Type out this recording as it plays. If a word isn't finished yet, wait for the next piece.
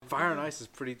Fire and Ice is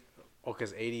pretty. Oh,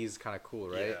 because 80 is kind of cool,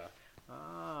 right? Yeah.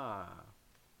 Ah.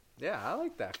 Yeah, I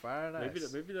like that. Fire and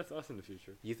Ice. Maybe that's us in the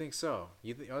future. You think so?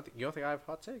 You don't think I have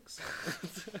hot takes?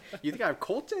 You think I have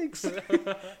cold takes?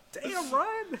 Damn,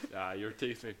 Ryan. Yeah, your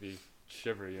takes make me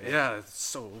shiver. You know? Yeah, it's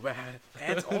so bad.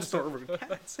 And it's also over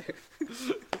cats.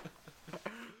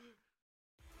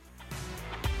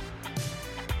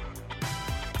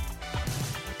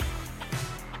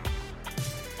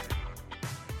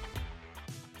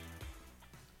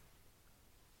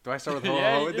 Do I start with ho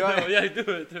ho? Yeah, do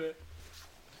it.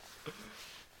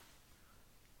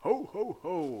 Ho ho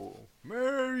ho!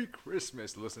 Merry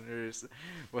Christmas, listeners!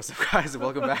 What's up, guys? And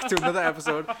welcome back to another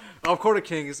episode of Quarter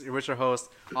Kings. With your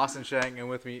host, Austin Shang, and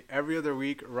with me every other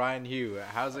week, Ryan Hugh.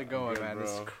 How's it going, good, man? bro.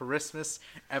 This Christmas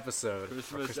episode,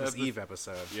 Christmas Eve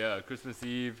episode. Yeah, Christmas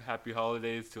Eve. Happy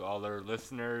holidays to all our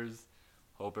listeners.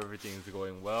 Hope everything's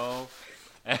going well,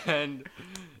 and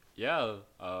yeah,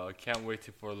 can't wait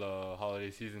for the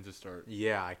holiday season to start.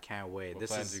 Yeah, I can't wait. What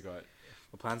plans you got?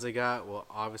 What plans I got? Well,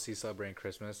 obviously celebrating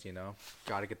Christmas, you know.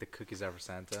 Got to get the cookies out for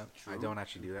Santa. True. I don't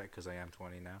actually do that because I am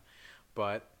 20 now.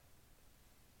 But,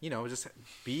 you know, just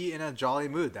be in a jolly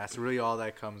mood. That's really all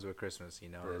that comes with Christmas, you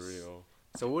know. For real.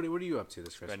 So what are you up to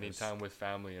this Spending Christmas? time with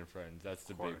family and friends. That's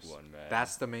the big one, man.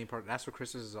 That's the main part. That's what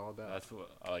Christmas is all about. That's what,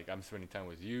 like, I'm spending time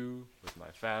with you, with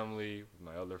my family, with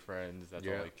my other friends. That's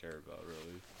all I care about,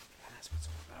 really. That's what it's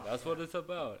all about. That's what it's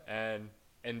about. And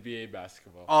NBA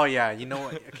basketball. Oh, yeah. You know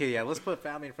what? Okay, yeah. Let's put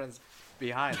family and friends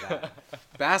behind that.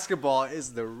 Basketball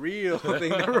is the real thing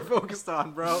that we're focused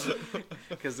on, bro.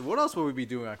 Because what else will we be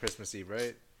doing on Christmas Eve,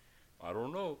 right? I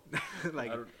don't know.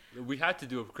 Like, we had to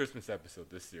do a Christmas episode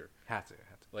this year. Had to.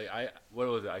 Like, what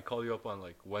was it? I called you up on,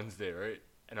 like, Wednesday, right?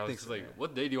 And I was just like,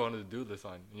 what day do you want to do this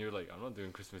on? And you're like, I'm not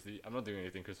doing Christmas Eve. I'm not doing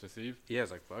anything Christmas Eve. Yeah,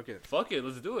 it's like, fuck it. Fuck it,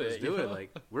 let's do it. Let's do it.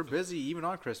 Like, we're busy even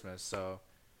on Christmas, so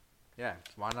yeah,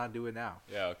 why not do it now?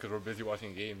 Yeah, because we're busy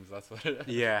watching games. That's what it is.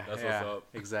 Yeah, That's yeah, what's up.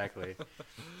 Exactly.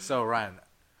 So, Ryan,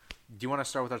 do you want to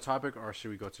start with our topic, or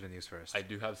should we go to the news first? I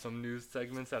do have some news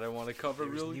segments that I want to cover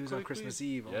There's really news quickly. on Christmas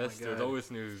Eve. Oh Yes, my God. there's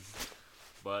always news.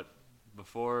 But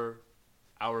before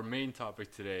our main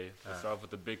topic today, let's start off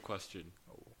with the big question.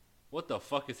 What the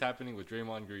fuck is happening with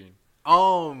Draymond Green?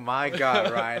 Oh my God,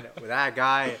 Ryan, that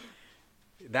guy,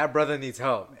 that brother needs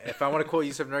help. If I want to quote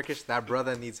Yusuf Nurkic, that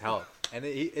brother needs help, and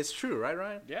it's true, right,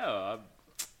 Ryan? Yeah.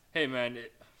 Hey man,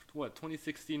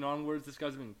 2016 onwards, this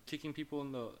guy's been kicking people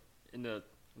in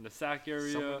the sack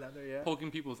area, Someone down there, yeah.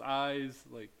 poking people's eyes,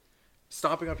 like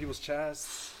Stomping on people's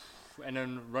chests. and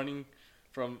then running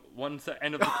from one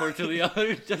end of the court to the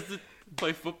other just to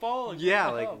play football. Like, Yeah,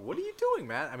 what the like hell? what are you doing,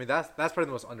 man? I mean, that's probably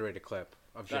the most underrated clip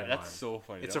of Draymond. That's so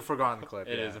funny. It's a forgotten clip.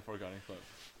 It yeah. is a forgotten clip.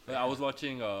 I was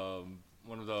watching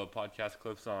one of the podcast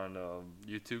clips on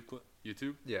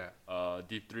YouTube. Yeah.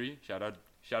 Deep 3. Shout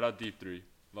out Deep 3.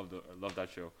 Love that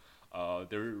show.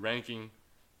 They're ranking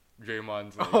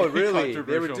Draymond's. Like, Oh, really? They were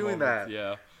controversial doing moments. that.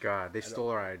 Yeah. God, they stole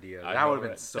our idea. I That know, would have been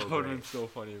right? so. That would have great. been so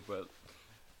funny, but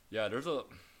yeah, there's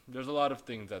a lot of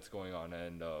things that's going on,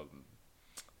 and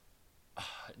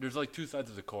there's like two sides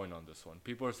of the coin on this one.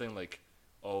 People are saying like,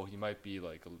 oh, he might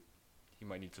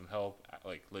need some help,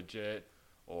 like legit,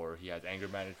 or he has anger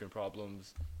management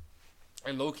problems,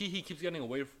 and low key he keeps getting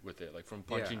away with it, like from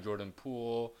punching Jordan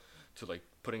Poole to like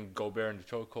putting Gobert in the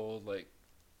chokehold. Like,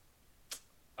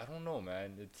 I don't know,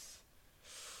 man.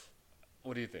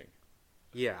 What do you think?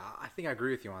 Yeah, I think I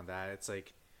agree with you on that. It's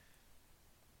like,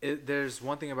 there's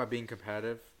one thing about being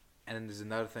competitive, and then there's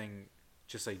another thing,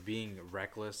 just like being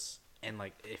reckless, and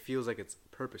like it feels like it's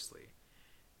purposely.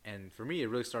 And for me, it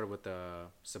really started with the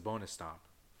Sabonis stomp.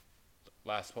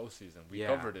 Last postseason, we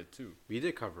covered it too. We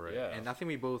did cover it, Yeah. and I think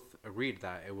we both agreed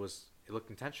that it looked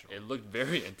intentional. It looked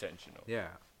very intentional. Yeah.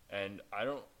 And I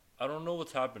don't know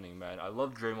what's happening, man. I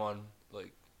love Draymond,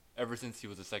 like, ever since he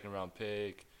was a second round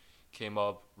pick, came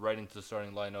up right into the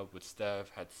starting lineup with Steph,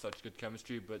 had such good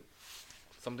chemistry, but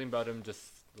something about him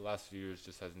just the last few years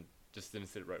just didn't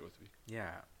sit right with me.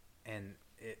 Yeah, and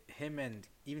him and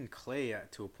even Clay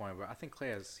to a point, but I think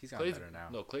he's gotten better now.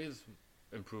 No, Clay's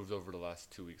improved over the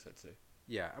last 2 weeks, I'd say.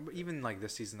 Yeah, but even like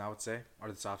this season, I would say,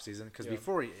 or this off season, because Yeah.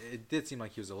 before it did seem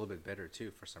like he was a little bit bitter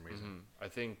too for some reason. I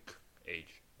think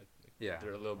age. Yeah,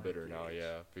 They're a little bitter now, age.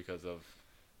 yeah, because of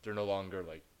they're no longer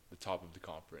like the top of the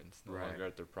conference, no Right. longer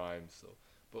at their prime. So,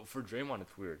 but for Draymond,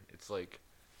 it's weird. It's like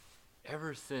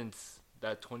ever since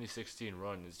that 2016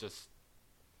 run, it's just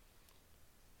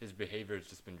his behavior has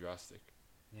just been drastic.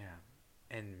 Yeah,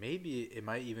 and maybe it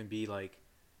might even be like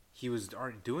he was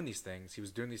already doing these things. He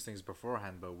was doing these things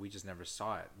beforehand, but we just never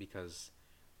saw it because,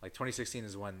 like, 2016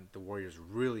 is when the Warriors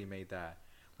really made that.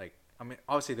 Like, I mean,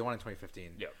 obviously they won in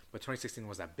 2015. Yeah. But 2016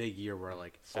 was that big year where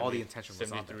like all the intention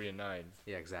was on them. 73-9.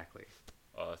 Yeah, exactly.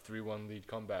 3-1 lead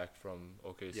comeback from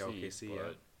OKC. Yeah, OKC. But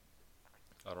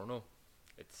Yeah. I don't know.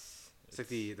 It's like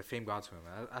the fame got to him.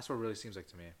 That's what it really seems like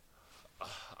to me.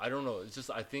 I don't know. It's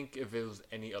just I think if it was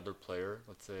any other player,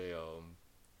 let's say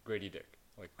Grady Dick,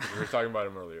 like we were talking about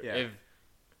him earlier, Yeah. if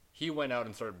he went out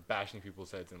and started bashing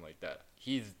people's heads and like that,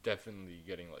 he's definitely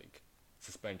getting like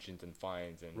suspensions and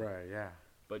fines and Right. Yeah.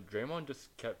 But Draymond just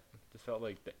felt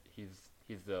like that he's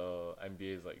the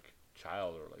NBA's like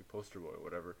child or like poster boy or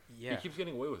whatever. Yeah. He keeps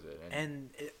getting away with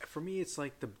it. For me, it's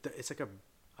like it's like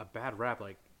a bad rap,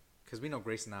 like because we know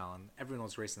Grayson Allen. Everyone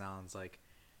knows Grayson Allen's like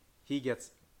he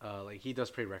gets like he does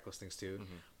pretty reckless things too.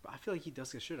 Mm-hmm. But I feel like he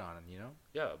does get shit on him, you know?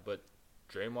 Yeah, but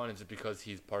Draymond, is it because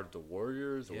he's part of the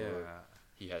Warriors or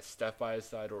he has Steph by his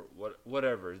side or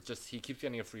whatever? It's just he keeps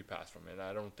getting a free pass from it, and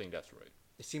I don't think that's right.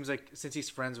 It seems like since he's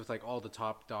friends with like all the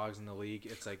top dogs in the league,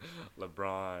 it's like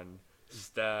LeBron,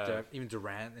 Steph, even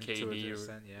Durant, and KD, to an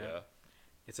extent, yeah.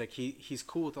 It's like he's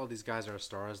cool with all these guys that are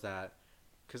stars that,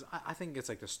 because I think it's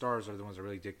like the stars are the ones that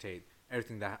really dictate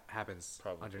everything that happens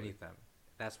Probably. underneath them.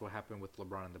 That's what happened with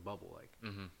LeBron in the bubble. Like,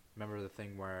 remember the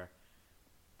thing where,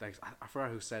 like, I forgot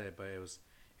who said it, but it was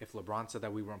if LeBron said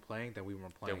that we weren't playing, then we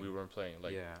weren't playing. Then we weren't playing.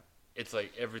 Like, yeah, it's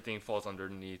like everything falls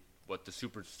underneath what the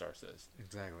superstar says.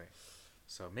 Exactly.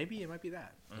 So maybe it might be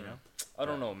that, you know? I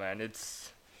don't know, man. It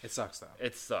sucks, though.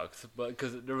 It sucks. But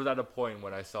because there was at a point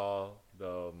when I saw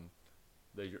the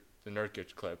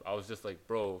Nurkic clip, I was just like,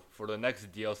 bro, for the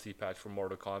next DLC patch for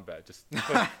Mortal Kombat, just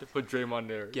put Draymond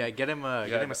there. Yeah, get him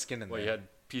a skin in there. You had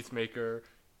Peacemaker,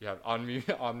 you have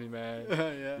Omni-Man,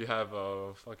 yeah. you have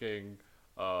fucking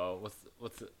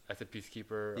what's I said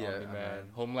Peacekeeper,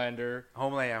 Omni-Man, Homelander.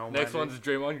 Homelander. Next one's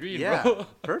Draymond Green, yeah, bro.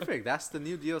 Perfect. That's the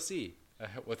new DLC.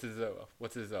 What's his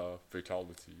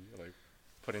fatality? Like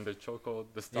putting the chokehold,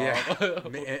 the stomp.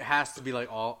 Yeah, it has to be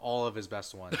like all of his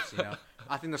best ones. You know,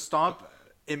 I think the stomp,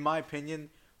 in my opinion,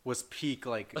 was peak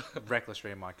like reckless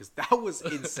Draymond because that was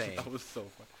insane. That was so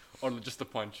fun. Or just the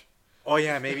punch. Oh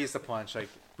yeah, maybe it's the punch. Like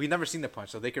we've never seen the punch,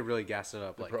 so they could really gas it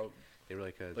up. Like Bro, they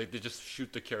really could. Like they just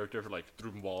shoot the character for like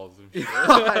through walls and shit.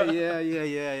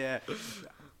 yeah.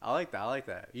 I like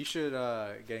that. You should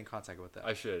get in contact with that.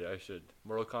 I should.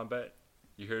 Mortal Kombat,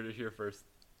 you heard it here first.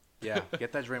 Yeah,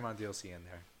 get that Draymond DLC in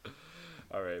there.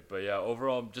 All right, but yeah,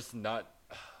 overall, I'm just not.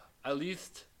 At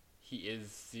least he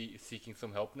is seeking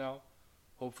some help now.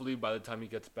 Hopefully, by the time he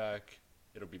gets back,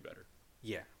 it'll be better.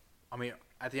 Yeah, I mean,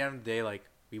 at the end of the day, like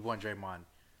we want Draymond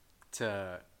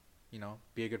to, you know,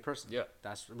 be a good person. Yeah,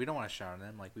 we don't want to shout on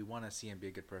him. Like we want to see him be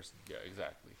a good person. Yeah,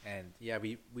 exactly. And yeah,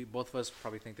 we both of us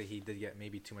probably think that he did get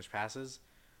maybe too much passes,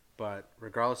 but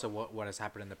regardless of what has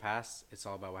happened in the past, it's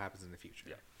all about what happens in the future.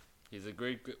 Yeah. He's a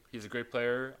great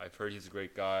player. I've heard he's a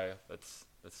great guy. Let's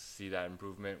see that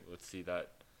improvement. Let's see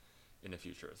that in the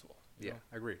future as well. Yeah,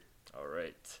 agreed. All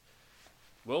right.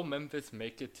 Will Memphis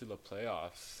make it to the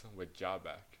playoffs with Ja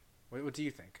back? What do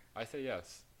you think? I say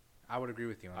yes. I would agree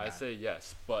with you on that. I say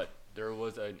yes, but there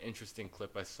was an interesting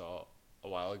clip I saw a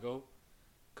while ago,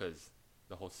 because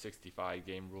the whole 65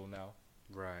 game rule now,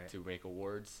 right, to make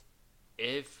awards.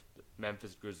 If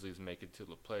Memphis Grizzlies make it to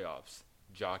the playoffs,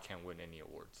 Ja can't win any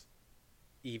awards.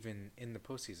 Even in the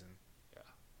postseason? Yeah,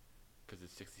 because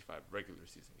it's 65 regular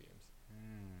season games.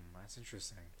 That's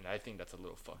interesting. And I think that's a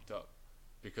little fucked up,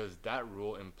 because that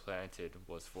rule implanted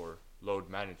was for load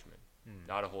management,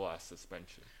 not a whole ass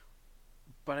suspension.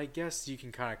 But I guess you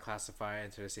can kind of classify it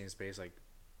into the same space. Like,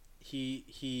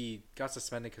 he got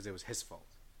suspended because it was his fault.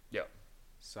 Yeah.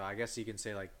 So I guess you can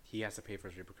say, like, he has to pay for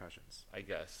his repercussions. I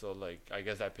guess. So, like, I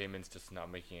guess that payment's just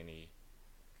not making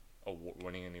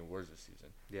winning any awards this season.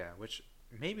 Yeah, which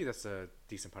maybe that's a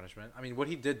decent punishment. I mean, what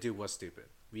he did do was stupid.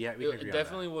 We can agree it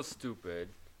definitely was stupid.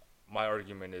 My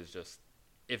argument is just,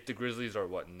 if the Grizzlies are,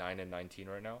 9-19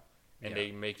 right now, and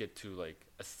they make it to, like,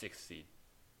 a 6th seed,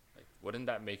 like, wouldn't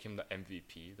that make him the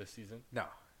MVP this season? No.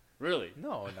 Really?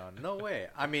 No way.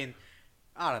 I mean,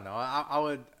 I don't know. I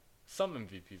would... Some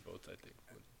MVP votes, I think,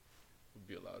 would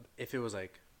be allowed. If it was,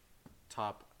 like,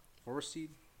 top 4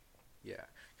 seed? Yeah.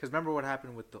 Because remember what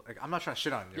happened with the... Like, I'm not trying to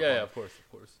shit on you. Yeah, of course.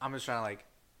 I'm just trying to, like...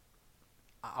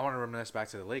 I want to reminisce back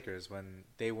to the Lakers when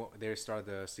they started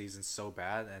the season so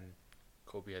bad and...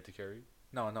 Kobe had to carry?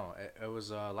 No. It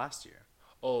was last year.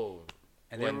 Oh.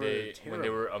 And when they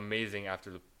were amazing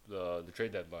after the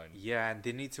trade deadline. Yeah, and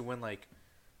they need to win, like...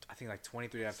 I think, like,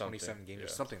 23 out of 27 games or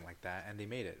something like that. And they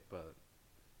made it, but...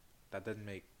 That didn't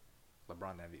make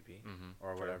LeBron the MVP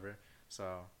or whatever.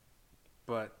 So,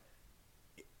 but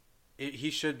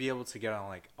he should be able to get on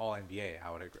like all NBA.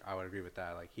 I would agree with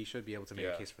that. Like he should be able to make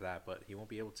a case for that, but he won't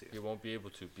be able to. He won't be able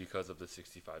to because of the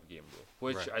 65 game rule,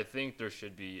 which I think there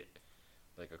should be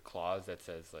like a clause that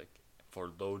says like for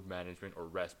load management or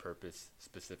rest purpose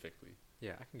specifically.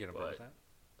 Yeah, I can get about that.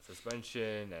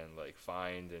 Suspension and like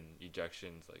fines and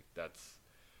ejections, like that's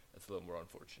a little more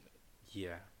unfortunate.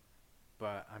 Yeah,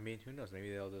 but I mean, who knows?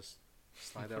 Maybe they'll just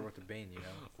slide that over to Bane.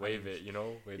 Wave it.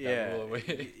 Wave that rule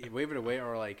away. Wave it away,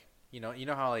 or like you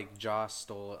know how like Josh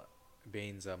stole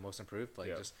Bane's most improved.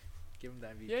 Like just give him the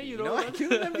MVP. Yeah,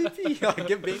 give him the MVP. Like,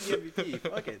 give Bane the MVP.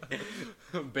 Fuck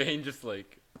it. Bane just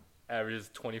like averages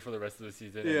 20 for the rest of the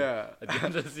season. Yeah. At the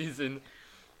end of the season,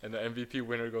 and the MVP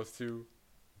winner goes to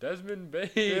Desmond Bane.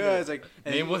 Yeah, it's like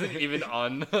name wasn't even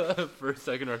on first,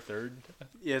 second, or third.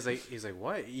 Yeah, he's like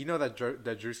what? You know that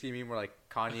Drewski meme where like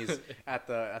Kanye's at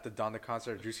the Donda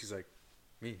concert, Drewski's like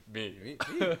me.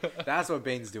 That's what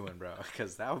Bane's doing, bro.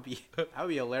 Because that would be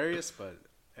hilarious, but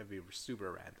it'd be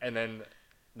super random. And then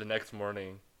the next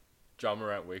morning, John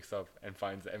Morant wakes up and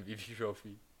finds the MVP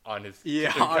trophy on his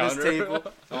his table.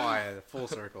 Oh yeah, full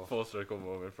circle. Full circle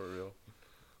moment for real.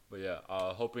 But yeah,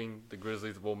 hoping the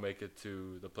Grizzlies will make it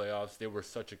to the playoffs. They were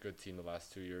such a good team the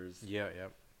last 2 years. Yeah.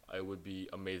 It would be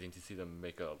amazing to see them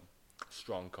make a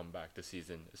strong comeback this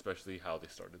season, especially how they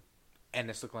started. And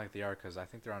it's looking like they are because I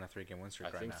think they're on a 3-game win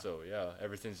streak right now. I think so, yeah.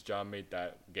 Ever since John made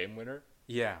that game winner.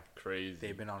 Yeah. Crazy.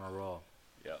 They've been on a roll.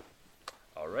 Yeah.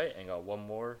 All right, and got one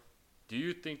more. Do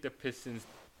you think the Pistons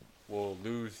will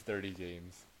lose 30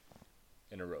 games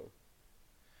in a row?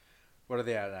 What are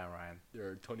they at now, Ryan? There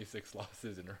are 26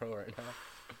 losses in a row right now.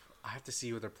 I have to see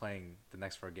who they're playing the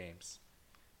next 4 games.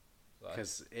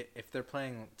 Because if they're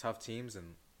playing tough teams, then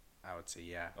I would say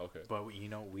yeah. Okay. But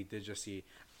we did just see.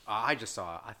 I just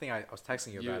saw. I think I was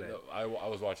texting you about it. I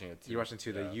was watching it too. You watching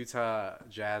too? Yeah. The Utah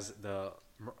Jazz, the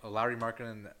Larry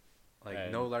Markkinen,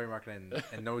 no Larry Markkinen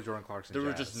and no Jordan Clarkson. There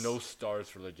were just no stars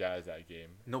for the Jazz that game.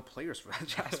 No players for the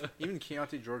Jazz. Even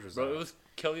Keontae George was. Bro, it was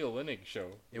Kelly Olynyk show.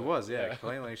 It was, yeah,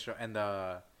 Kelly Olynyk show and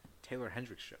the Taylor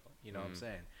Hendricks show. You know what I'm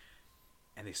saying?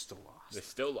 And they still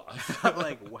lost.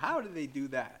 Like, how did they do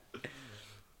that?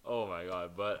 Oh my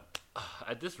god! But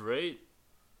at this rate,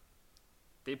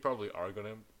 they probably are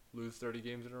gonna lose 30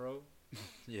 games in a row.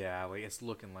 Yeah, like it's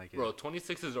looking like it. Bro,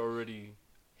 26 is already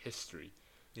history.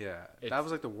 Yeah, that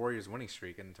was like the Warriors' winning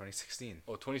streak in 2016.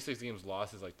 Oh, 26 games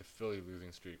lost is like the Philly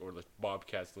losing streak or the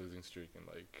Bobcats losing streak in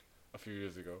like a few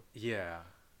years ago. Yeah.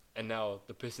 And now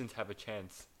the Pistons have a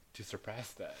chance to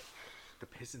surpass that. The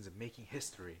Pistons are making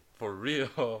history. For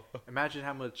real. Imagine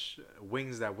how much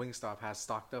wings that Wingstop has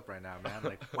stocked up right now, man.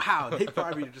 Like, wow, they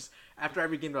probably just, after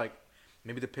every game, they're like,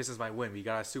 maybe the Pistons might win. We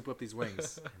got to soup up these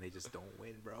wings. And they just don't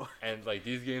win, bro. And, like,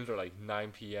 these games are, like,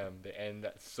 9 p.m. They end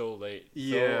at so late.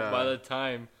 Yeah. So by the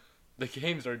time the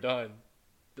games are done,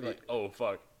 they're like, oh,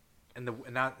 fuck. And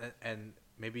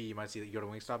maybe you might see that you go to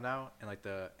Wingstop now, and, like,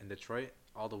 in Detroit,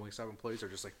 all the Wingstop employees are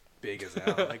just, like, big as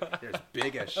hell. Like, they're as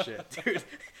big as shit, dude.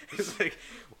 It's like,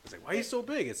 why are you so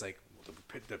big? It's like, well,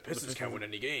 the Pistons can't win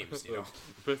any games, you know.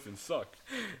 The Pistons suck.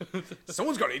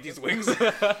 Someone's got to eat these wings.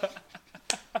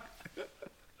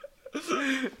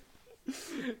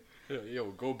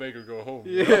 Yo, go big or go home.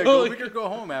 Yeah, go big or go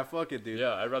home, man. Fuck it, dude.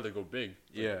 Yeah, I'd rather go big.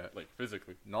 Yeah. Like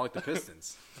physically. Not like the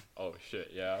Pistons. Oh,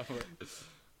 shit, yeah. I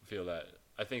feel that.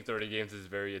 I think 30 games is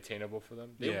very attainable for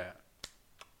them.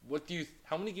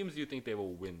 How many games do you think they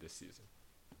will win this season?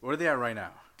 What are they at right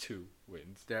now? 2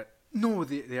 wins. They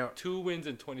are 2 wins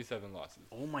and 27 losses.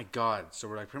 Oh my god! So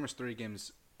we're like pretty much 30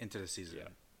 games into the season. Yeah.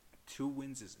 2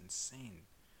 wins is insane.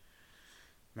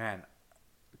 Man,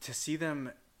 to see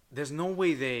them, there's no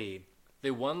way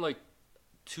they won like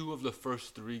 2 of the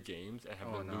first 3 games and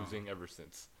have been losing ever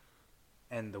since.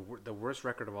 And the worst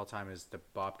record of all time is the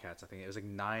Bobcats. I think it was like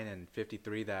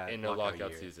 9-53 that in a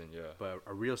lockout season, yeah. But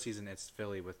a real season, it's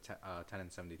Philly with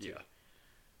 10-72. Yeah.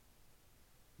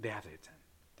 They have to hit 10.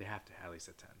 They have to at least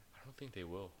hit 10. I don't think they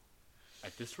will.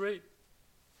 At this rate?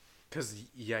 Because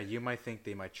you might think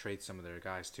they might trade some of their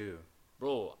guys too.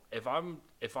 Bro, if I'm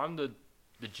the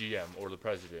GM or the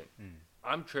president,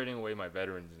 I'm trading away my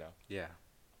veterans now. Yeah.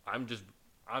 I'm just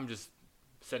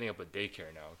setting up a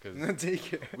daycare now because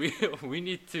daycare. we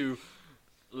need to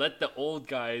let the old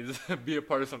guys be a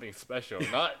part of something special.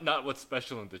 Not what's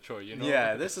special in Detroit, you know?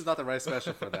 Yeah, this is not the right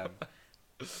special for them.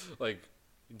 Like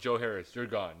Joe Harris, you're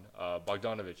gone.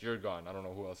 Bogdanovich, you're gone. I don't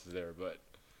know who else is there, but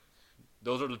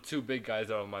those are the 2 big guys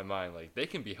that are on my mind. Like they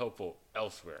can be helpful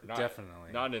elsewhere.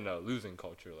 Definitely. Not in a losing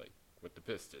culture like with the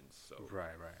Pistons. So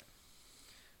Right.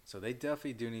 So they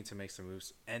definitely do need to make some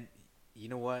moves. And you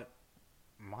know what?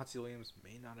 Monty Williams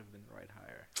may not have been the right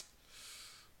hire.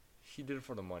 He did it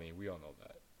for the money. We all know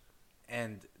that.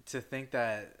 And to think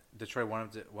that Detroit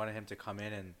wanted him to come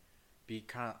in and be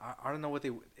kind of, I don't know what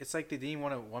they. It's like they didn't even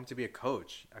want him to be a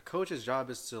coach. A coach's job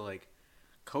is to like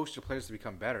coach the players to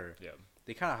become better. Yeah.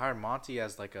 They kind of hired Monty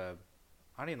as like a,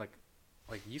 I don't even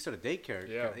like you said, a daycare.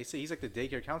 Yeah. They say he's like the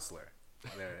daycare counselor.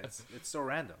 There, it's so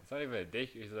random. It's not even a day.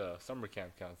 He's a summer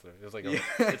camp counselor. It's like Yeah.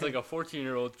 it's like a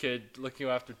 14-year-old kid looking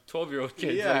after 12-year-old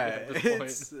kids. Yeah, like, at this point.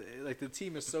 it's like the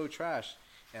team is so trash,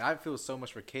 and I feel so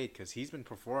much for Cade because he's been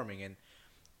performing, and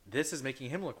this is making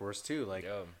him look worse too. Like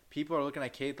Yeah. people are looking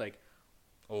at Cade like,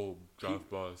 Oh, draft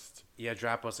bust. yeah,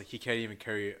 draft us. Like he can't even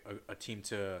carry a team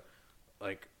to,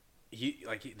 like, he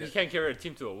Can't carry a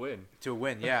team to a win. to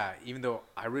win. Yeah, even though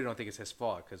I really don't think it's his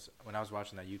fault because when I was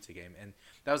watching that Utah game, and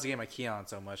that was the game I key on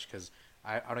so much because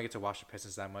I don't get to watch the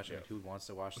Pistons that much, and who wants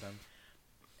to watch them?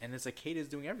 And it's like Cade is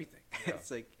doing everything. Yeah.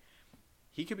 It's like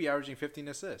he could be averaging 15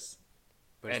 assists,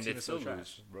 but his team is so trash,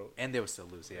 lose, bro. and they would still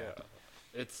lose. Yeah.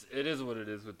 It is what it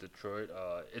is with Detroit.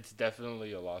 It's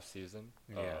definitely a lost season.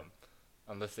 Yeah.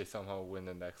 Unless they somehow win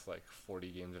the next like 40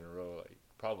 games in a row, like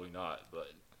probably not.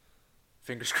 But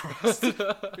Fingers crossed.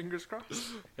 Fingers crossed.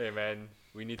 hey, man,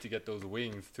 we need to get those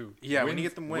wings too. Yeah, we need to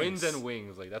get them wings. Wins and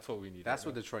wings, like that's what we need. That's right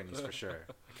what now. Detroit needs for sure.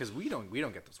 Because we don't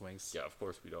get those wings. Yeah, of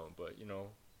course we don't. But you know,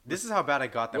 This is how bad I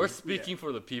got that. we're speaking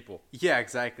for the people. Yeah,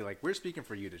 exactly. Like we're speaking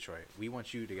for you, Detroit. We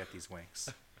want you to get these wings.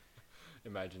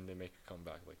 Imagine they make a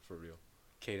comeback, like for real.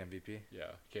 Cade MVP. Yeah,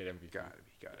 Cade MVP. Gotta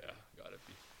be. Yeah, gotta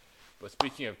be. But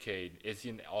speaking of Cade, is he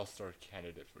an All-Star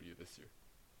candidate for you this year?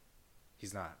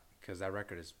 He's not, because that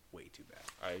record is way too bad.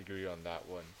 I agree on that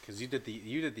one. Because you did the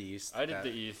East. I did the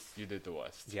East, you did the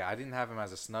West. Yeah, I didn't have him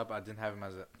as a snub. I didn't have him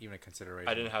as even a consideration.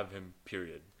 I didn't have him,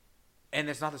 period. And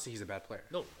it's not to say he's a bad player.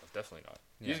 No, definitely not.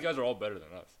 Yeah. These guys are all better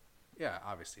than us. Yeah,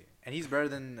 obviously, and he's better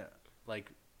than like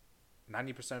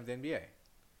 90% of the NBA.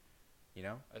 You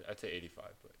know. I'd say 85,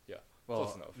 but yeah, Well,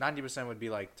 close enough. 90% would be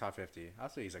like top 50. I'll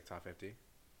say he's like top 50.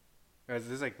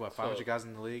 There's like what 500 guys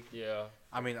in the league. Yeah.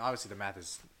 I mean, obviously the math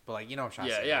is, but like you know what I'm trying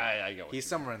to Yeah, say. yeah, I get what He's you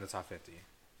somewhere in the top 50. mean.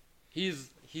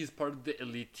 He's part of the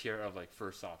elite tier of like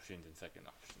first options and second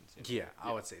options. You know? Yeah,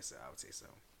 I would say so.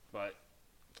 But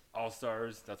All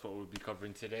Stars, that's what we'll be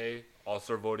covering today. All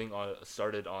Star voting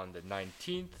started on the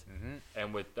 19th,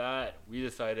 and with that, we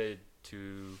decided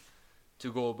to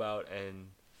go about and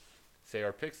say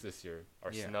our picks this year,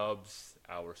 our snubs,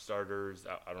 our starters.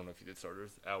 I don't know if you did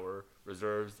starters, our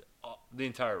reserves, the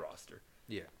entire roster.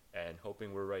 Yeah. And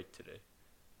hoping we're right today.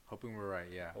 Hoping we're right.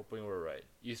 Yeah. Hoping we're right.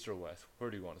 East or West? Where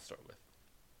do you want to start with?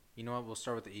 You know what? We'll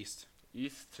start with the East.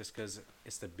 East. Just because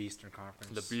it's the Beastern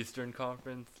Conference. The Beastern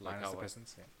Conference. Minus the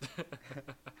Pistons. Yeah.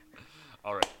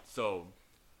 All right. So,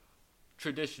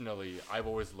 traditionally, I've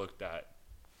always looked at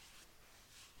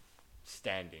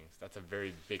standings. That's a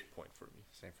very big point for me.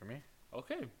 Same for me.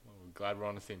 Okay. Well, we're glad we're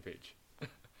on the same page.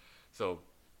 So,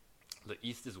 the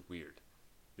East is weird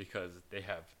because they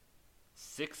have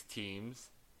 6 teams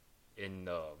in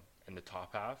the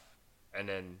top half, and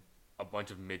then a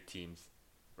bunch of mid teams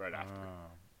right after.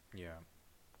 Yeah.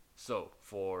 So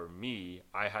for me,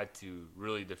 I had to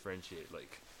really differentiate.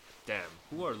 Like, damn,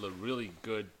 who are the really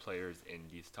good players in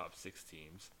these top 6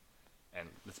 teams? And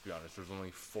let's be honest, there's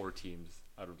only 4 teams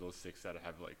out of those 6 that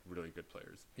have like really good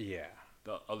players. Yeah.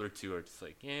 The other 2 are just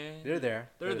like, they're there.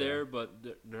 They're there, but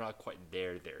they're not quite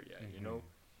there yet, you know?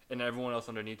 And everyone else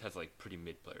underneath has like pretty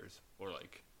mid players or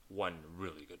like one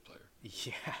really good player.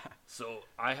 Yeah. So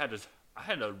I had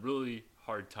a really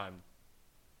hard time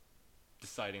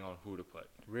deciding on who to put.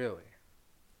 Really?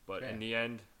 But in the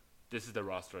end, this is the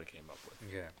roster I came up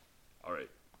with. Yeah. All right.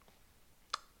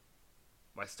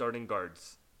 My starting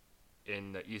guards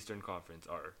in the Eastern Conference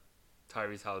are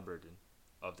Tyrese Halliburton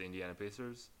of the Indiana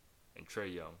Pacers and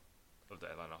Trae Young of the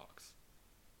Atlanta Hawks.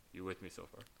 You with me so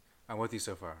far? I'm with you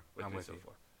so far. I'm with you so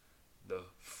far. The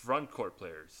front court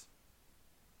players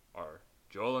are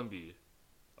Joel Embiid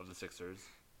of the Sixers,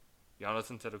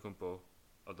 Giannis Antetokounmpo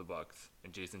of the Bucks,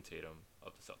 and Jason Tatum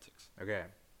of the Celtics. Okay.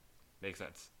 Makes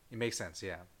sense. It makes sense,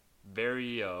 yeah.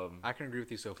 Very I can agree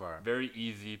with you so far. very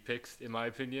easy picks in my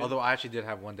opinion. Although I actually did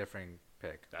have one differing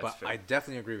pick. That's but fair. I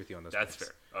definitely agree with you on those That's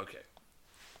picks. fair. Okay.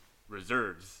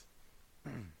 Reserves.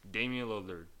 Damian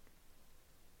Lillard,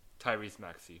 Tyrese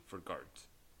Maxey for guards.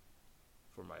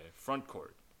 For my front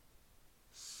court,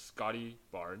 Scotty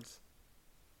Barnes,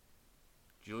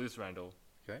 Julius Randle,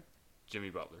 Okay. Jimmy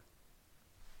Butler.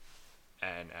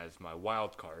 And as my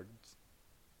wild cards,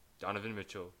 Donovan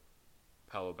Mitchell,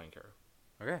 Paolo Banchero.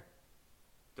 Okay.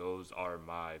 Those are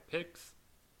my picks,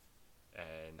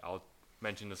 and I'll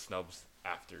mention the snubs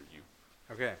after you.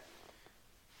 Okay.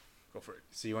 Go for it.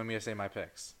 So you want me to say my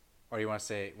picks? Or you want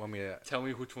me to... Tell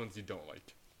me which ones you don't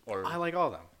like. Or I like all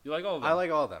of them. you like all of them? I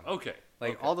like all of them. Okay.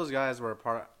 Like okay. all those guys were a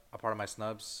part of my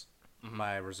snubs,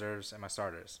 my reserves, and my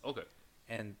starters. Okay.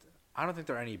 And I don't think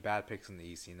there are any bad picks in the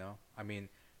East. I mean,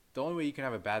 the only way you can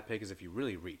have a bad pick is if you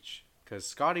really reach. Because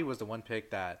Scotty was the one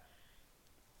pick that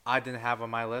I didn't have on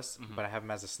my list, but I have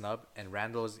him as a snub, and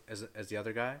Randall as the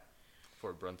other guy.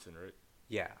 For Brunson, right?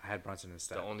 Yeah, I had Brunson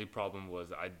instead. The only problem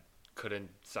was I couldn't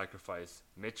sacrifice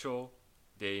Mitchell,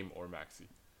 Dame, or Maxey.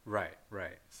 Right.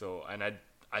 So, and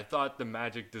I thought the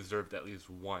Magic deserved at least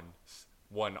one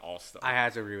All-Star. I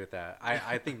had to agree with that.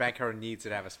 I think Banchero needs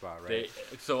to have a spot, right?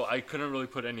 So I couldn't really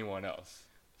put anyone else.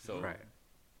 So right.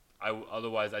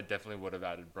 Otherwise, I definitely would have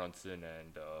added Brunson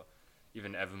and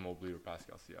even Evan Mobley or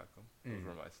Pascal Siakam. Those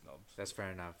were my snubs. That's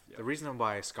fair enough. Yeah. The reason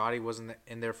why Scotty wasn't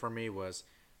in there for me was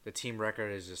the team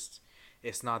record is just,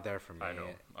 it's not there for me. I know.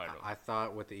 I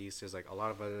thought with the East is like a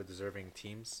lot of other deserving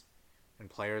teams and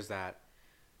players that,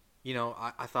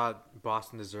 I thought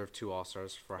Boston deserved 2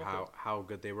 All-Stars for how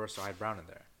good they were, so I had Brown in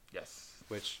there. Yes.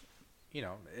 Which,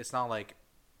 it's not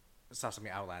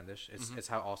something outlandish. It's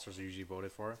how All-Stars are usually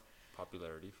voted for.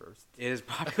 Popularity first. It is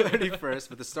popularity first,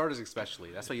 but the starters especially.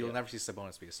 That's why you'll never see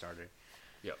Sabonis be a starter.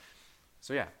 Yep.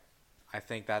 So yeah, I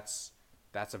think that's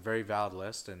a very valid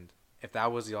list, and if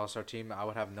that was the All-Star team, I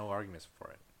would have no arguments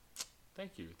for it.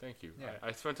 Thank you. Yeah.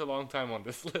 I spent a long time on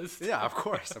this list. Yeah, of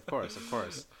course.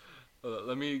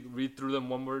 Let me read through them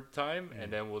one more time,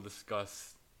 and then we'll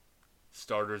discuss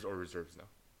starters or reserves now.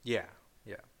 Yeah.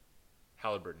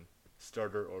 Halliburton,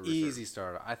 starter or reserve? Easy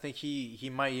starter. I think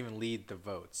he might even lead the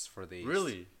votes for the East.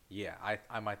 Really? Yeah,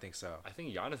 I might think so. I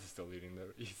think Giannis is still leading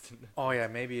the East. Oh yeah,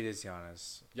 maybe it is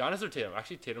Giannis. Giannis or Tatum?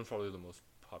 Actually, Tatum's probably the most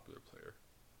popular player.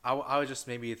 I would just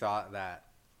maybe thought that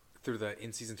through the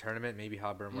in-season tournament, maybe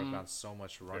Halliburton would have gotten so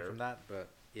much run Fair. from that. But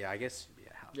yeah, I guess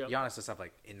Giannis does have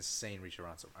like insane reach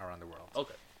around the world.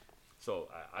 Okay. So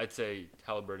I'd say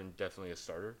Halliburton definitely a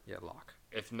starter. Yeah, lock.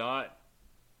 If not,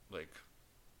 like,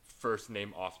 first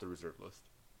name off the reserve list.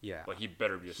 Yeah. But he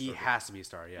better be a starter. He has to be a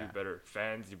star, yeah.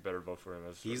 You better vote for him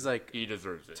as a He's starter. like he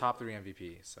deserves it. top 3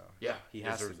 MVP, so Yeah, he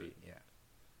has to deserves be. it. Yeah.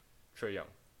 Trae Young,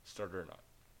 starter or not?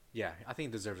 Yeah, I think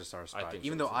he deserves a star spot. think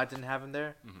Even so, though too. I didn't have him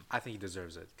there, I think he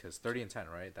deserves it because 30 and 10,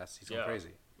 right? He's going crazy.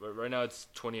 But right now it's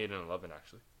 28 and 11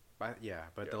 actually.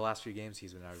 But the last few games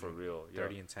he's been averaging For real,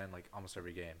 30 and 10 like almost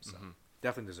every game. So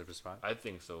definitely deserves a spot. I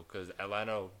think so because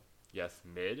Atlanta, yes,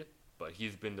 mid, but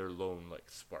he's been their lone like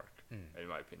spark in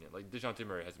my opinion. Like DeJounte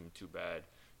Murray hasn't been too bad.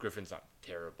 Griffin's not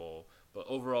terrible, but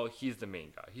overall he's the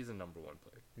main guy. He's the number 1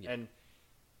 player. Yeah. And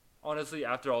honestly,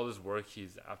 after all this work,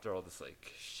 after all this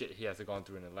like shit he has gone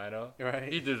through in Atlanta,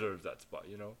 right? He deserves that spot,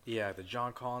 Yeah, the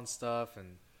John Collins stuff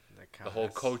and that kind the whole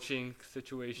coaching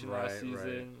situation last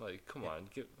season. Right. Like, come on,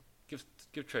 give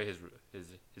Trae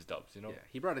his dubs, Yeah,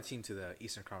 he brought a team to the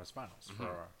Eastern Conference Finals. Come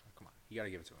on, you gotta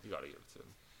give it to him. You gotta give it to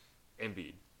him.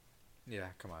 Embiid. Yeah,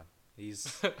 come on.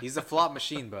 He's a flop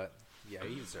machine, but yeah,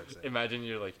 he deserves it. Imagine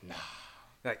you're like, nah.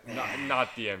 Like,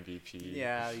 not the MVP.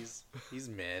 Yeah, he's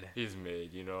mid. He's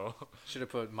mid, Should have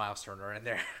put Miles Turner in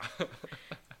there.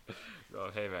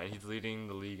 Oh, hey man, he's leading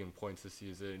the league in points this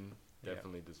season.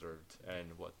 Definitely deserved. And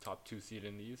top 2 seed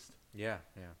in the East? Yeah.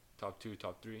 Top 2,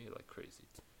 top 3, like crazy.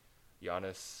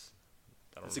 Giannis.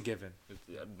 It's a given.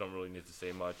 I don't really need to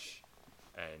say much.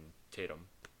 And Tatum,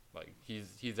 like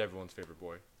he's everyone's favorite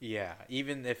boy. Yeah,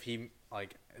 even if he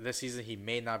like this season he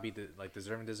may not be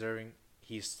deserving.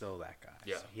 He's still that guy.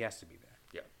 Yeah. So he has to be there.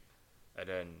 Yeah. And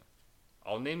then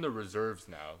I'll name the reserves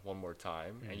now one more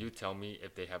time, and you tell me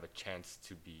if they have a chance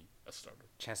to be a starter.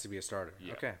 Chance to be a starter.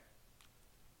 Yeah. Okay.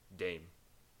 Dame.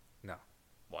 No.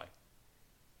 Why?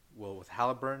 Well, with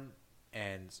Halliburton,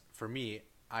 and for me,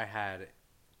 I had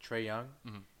Trae Young,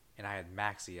 and I had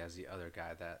Maxey as the other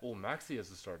guy that. Oh, Maxey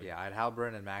as a starter. Yeah, I had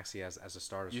Halliburton and Maxey as a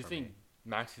starter. You think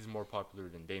Maxey's more popular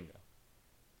than Dame now?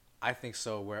 I think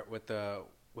so.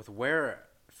 With where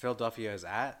Philadelphia is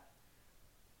at,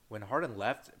 when Harden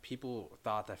left, people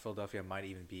thought that Philadelphia might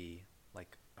even be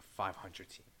like a 500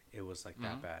 team. It was like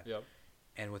that bad. Yep.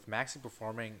 And with Maxey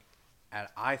performing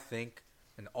at, I think,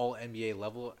 an all NBA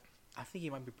level, I think he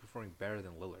might be performing better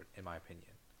than Lillard, in my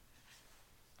opinion.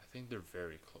 I think they're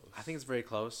very close. I think it's very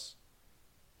close.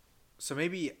 So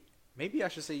maybe I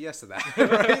should say yes to that.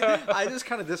 Right? I just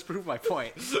kind of disproved my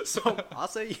point. So I'll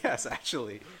say yes,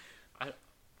 actually.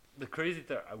 The crazy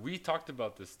thing, we talked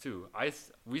about this too.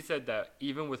 We said that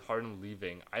even with Harden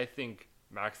leaving, I think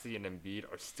Maxey and Embiid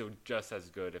are still just as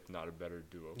good, if not a better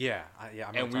duo. Yeah,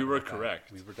 and we were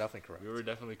correct. We were definitely correct. We were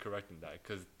definitely correct in that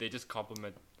because they just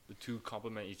complement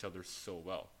each other so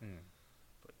well.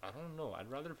 But I don't know.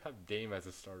 I'd rather have Dame as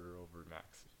a starter over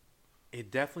Maxey.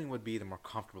 It definitely would be the more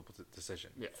comfortable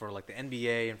decision for like the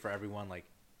NBA and for everyone. Like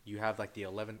You have like the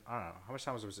 11. I don't know how much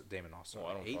times was Damon All-Star.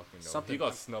 Well, I don't 8? fucking know. Something. He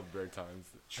got snubbed bare times.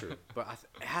 True, but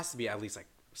it has to be at least like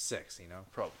 6.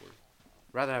 Probably.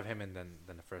 Rather have him in than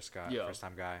the first guy, Yeah. first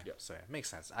time guy. Yeah. So yeah, makes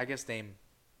sense. I guess Dame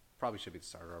probably should be the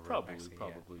starter over Probably. Maxey,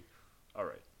 All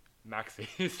right.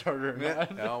 Maxey starter, Yeah.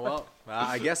 man. Oh well,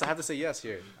 I guess I have to say yes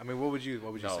here. I mean, what would you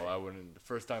say? No, I wouldn't.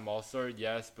 First time All Star,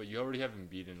 yes, but you already have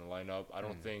Embiid in the lineup. I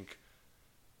don't think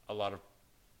a lot of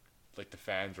like the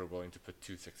fans are willing to put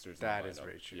 2 Sixers in the lineup. That is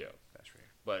very true. Yeah. That's true.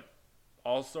 But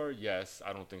All Star, yes.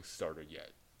 I don't think starter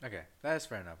yet. Okay, that is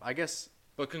fair enough. I guess.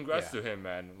 But congrats to him,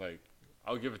 man. Like,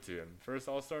 I'll give it to him. First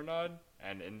All Star nod,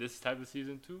 and in this type of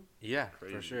season too. Yeah,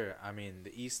 Crazy. for sure. I mean,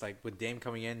 the East, like with Dame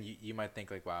coming in, you might think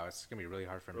like, wow, it's gonna be really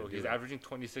hard for him Bro, to do. he's it. averaging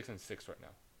 26 and 6 right now.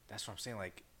 That's what I'm saying.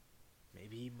 Like,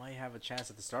 maybe he might have a chance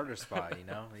at the starter spot.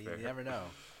 You never know.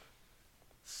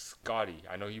 Scotty,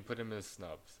 I know you put him in the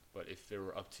snubs, but if they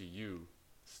were up to you,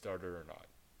 starter or not?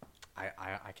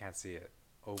 I can't see it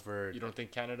over. You don't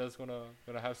think Canada's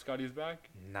gonna have Scotty's back?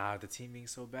 Nah, the team being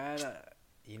so bad.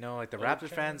 Like the Oh, Raptors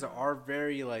fans Canada. are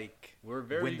very like We're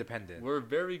very win dependent. We're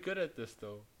very good at this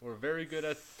though. We're very good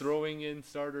at throwing in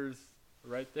starters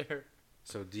right there.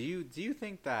 So do you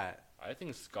think that? I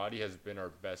think Scotty has been our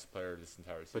best player this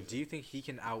entire season. But do you think he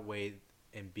can outweigh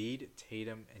Embiid,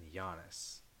 Tatum, and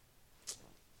Giannis?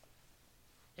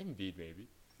 Embiid maybe.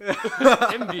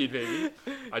 Embiid maybe.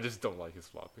 I just don't like his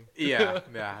flopping. Yeah.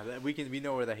 We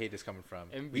know where the hate is coming from.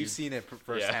 Embiid. We've seen it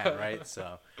firsthand, right?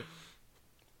 So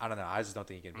I don't know. I just don't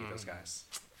think he can beat those guys.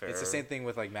 Fair. It's the same thing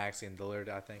with like Maxey and Dillard,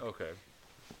 I think. Okay,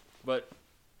 but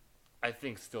I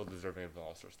think still deserving of an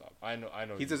All-Star stop. I know.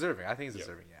 He's deserving. I think he's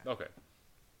deserving. Yeah. Okay.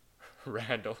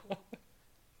 Randall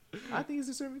I think he's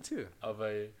deserving too. of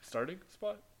a starting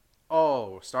spot.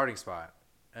 Oh, starting spot.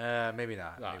 Maybe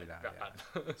not. Nah, Maybe not.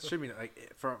 nah. Yeah. Should be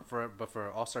like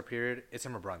for All Star period, it's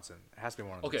him or Brunson. It has to be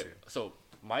one of the Okay, two. so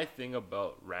my thing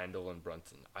about Randall and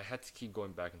Brunson, I had to keep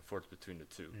going back and forth between the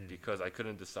two because I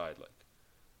couldn't decide. Like,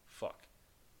 fuck,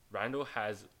 Randall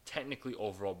has technically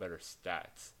overall better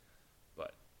stats,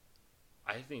 but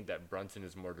I think that Brunson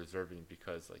is more deserving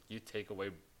because like you take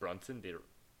away Brunson, they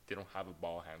don't have a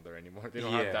ball handler anymore. They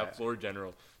don't have that floor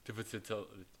general to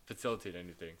facilitate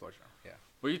anything. Yeah.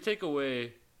 But you take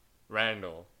away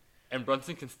Randall, and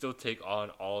Brunson can still take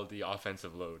on all the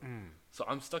offensive load. So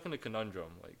I'm stuck in a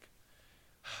conundrum. Like,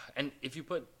 and if you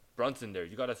put Brunson there,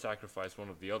 you gotta sacrifice one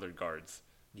of the other guards.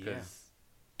 Yeah.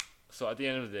 So at the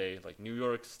end of the day, like New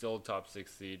York's still top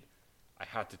 6 seed. I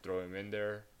had to throw him in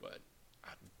there, but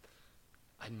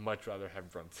I'd much rather have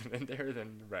Brunson in there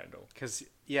than Randall. Because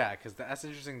that's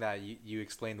interesting that you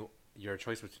explained your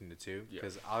choice between the two.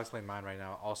 Because I'll explain mine right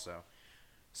now also.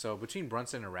 So between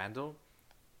Brunson and Randall,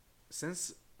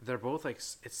 since they're both like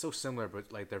it's so similar,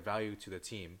 but like their value to the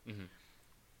team,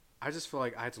 I just feel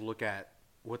like I had to look at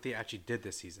what they actually did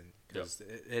this season because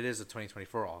it is a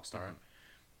 2024 All-Star.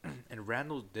 And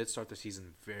Randall did start the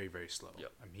season very, very slow.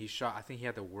 Yep. I mean, I think he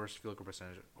had the worst field goal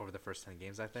percentage over the first 10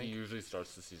 games, I think. He usually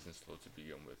starts the season slow to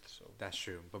begin with, so. That's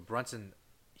true. But Brunson,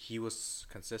 he was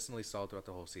consistently solid throughout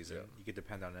the whole season. Yeah. You could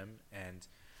depend on him. And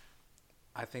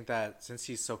I think that since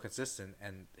he's so consistent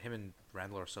and him and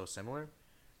Randall are so similar,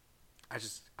 I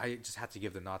just had to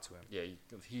give the nod to him. Yeah,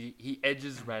 he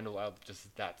edges Randall out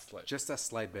just that slight. Just that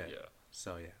slight bit. Yeah.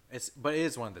 So, yeah. But it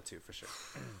is one of the two, for sure.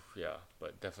 Yeah,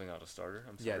 but definitely not a starter.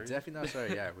 I'm sorry. Yeah, definitely not a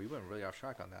starter. Yeah, we went really off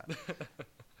track on that.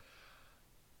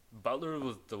 Butler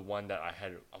was the one that I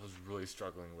was really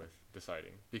struggling with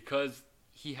deciding because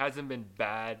he hasn't been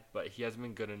bad, but he hasn't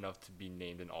been good enough to be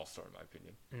named an All-Star in my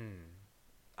opinion.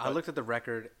 I looked at the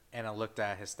record and I looked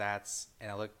at his stats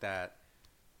and I looked at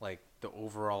like the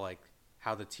overall like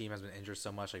how the team has been injured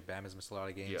so much. Like Bam has missed a lot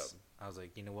of games. Yep. I was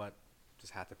like, you know what,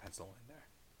 just had to pencil in there.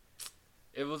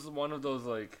 It was one of those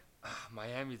like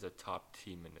Miami's a top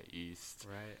team in the East,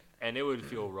 Right. and it would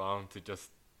feel wrong to just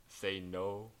say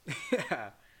no. Yeah.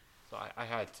 So I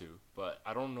had to, but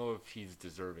I don't know if he's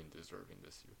deserving this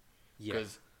year. Yeah.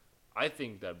 Because I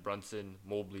think that Brunson,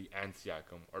 Mobley, and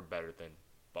Siakam are better than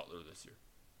Butler this year.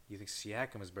 You think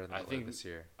Siakam is better than Butler this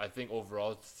year? I think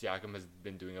overall Siakam has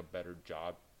been doing a better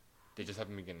job. They just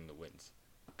haven't been getting the wins.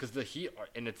 Because the Heat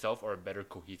in itself are a better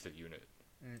cohesive unit.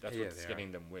 That's what's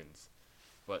getting them wins.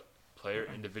 But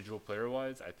individual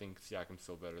player-wise, I think Siakam's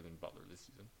still better than Butler this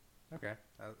season. Okay,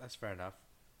 that's fair enough.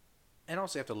 And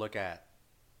also you have to look at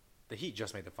the Heat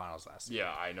just made the finals last year.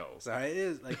 Yeah, I know. So it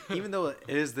is like even though it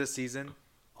is this season,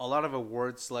 a lot of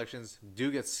award selections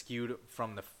do get skewed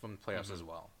from the playoffs as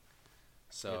well.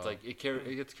 So it's like it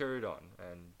gets carried on,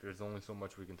 and there's only so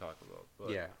much we can talk about.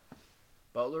 But yeah.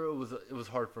 Butler, it was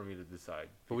hard for me to decide.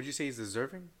 But would you say he's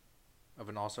deserving of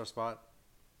an All-Star spot?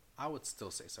 I would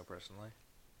still say so personally.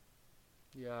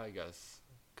 Yeah, I guess.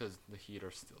 Because the Heat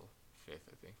are still fifth,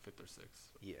 I think. Fifth or sixth.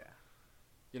 Yeah.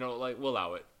 You know, like, we'll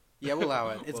allow it. Yeah, we'll allow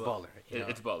it. It's Butler.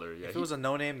 It's Butler, yeah. If it was a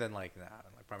no-name, then, like, nah,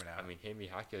 like, probably not. I mean, Jaime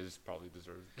Jaquez probably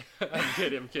deserves it.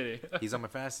 I'm kidding. He's on my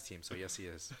fantasy team, so yes, he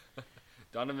is.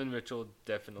 Donovan Mitchell,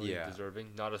 definitely Yeah.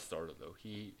 deserving. Not a starter, though.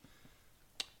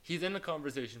 He's in the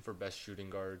conversation for best shooting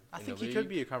guard I in think the he league. could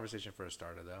be a conversation for a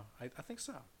starter, though. I think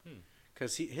so.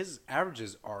 Because his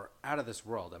averages are out of this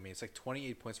world. I mean, it's like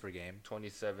 28 points per game.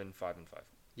 27, 5, and 5.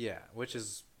 Yeah,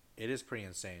 it is pretty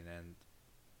insane. And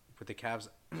with the Cavs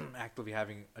actively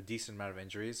having a decent amount of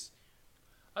injuries,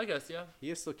 I guess, yeah. he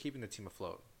is still keeping the team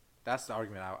afloat. That's the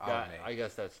argument I would make. I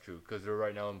guess that's true, because they're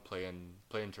right now in play-in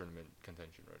tournament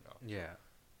contention right now. Yeah.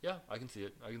 Yeah, I can see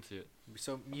it.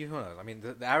 So, who knows? I mean,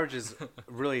 the averages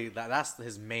really, that's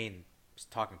his main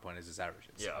talking point is his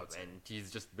averages. Yeah, and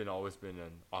he's just always been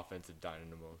an offensive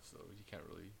dynamo, so you can't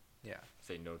really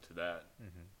say no to that.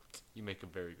 Mm-hmm. You make a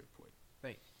very good point.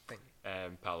 Thank you.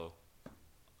 And Paolo.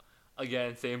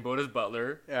 Again, same boat as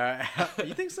Butler.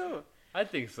 You think so? I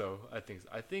think so.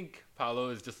 I think Paolo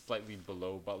is just slightly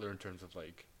below Butler in terms of,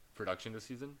 like, production this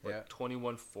season. Like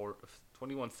 21-7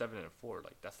 and 4.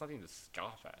 Like, that's nothing to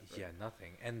scoff at. Right? Yeah,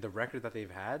 nothing. And the record that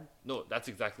they've had? No, that's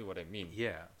exactly what I mean.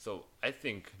 Yeah. So I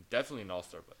think definitely an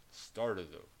all-star, but starter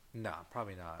though. Nah,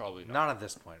 probably not. Probably not. Not at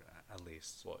this point, at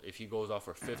least. Well, if he goes off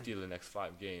for 50 the next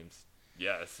 5 games,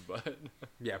 yes, but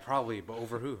yeah, probably. But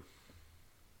over who?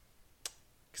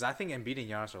 Because I think Embiid and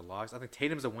Giannis are locks. I think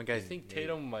Tatum's the one guy. I think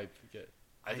Tatum might get.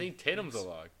 I think Tatum's a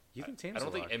lock. You think Tatum's I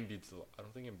don't a think lock? Embiid's the lock. I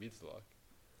don't think Embiid's the lock.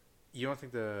 You don't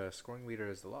think the scoring leader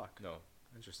is the lock? No.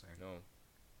 Interesting. No.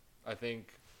 I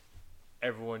think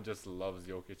everyone just loves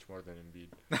Jokic more than Embiid.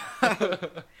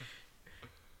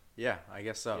 Yeah, I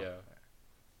guess so. Yeah.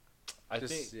 I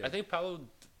think Paolo,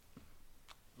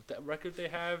 with that record they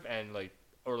have, and like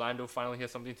Orlando finally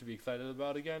has something to be excited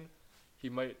about again, he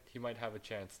might have a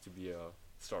chance to be a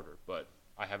starter. But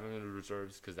I have him in the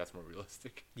reserves because that's more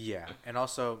realistic. Yeah, and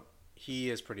also he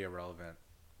is pretty irrelevant.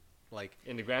 Like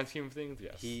in the grand scheme of things,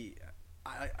 yes.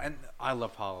 I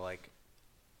love Paolo. Like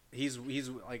he's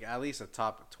like at least a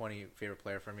top 20 favorite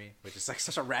player for me, which is like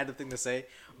such a random thing to say,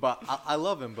 but I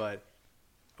love him. But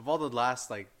of all the last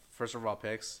like first overall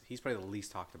picks, he's probably the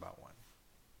least talked about one.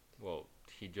 Well,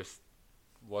 he just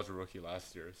was a rookie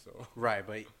last year, so right.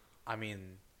 But I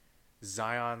mean,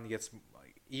 Zion gets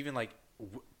like even like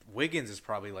Wiggins is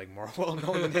probably like more well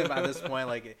known than him at this point.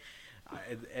 Like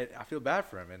I feel bad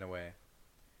for him in a way.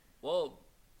 Well,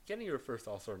 getting your first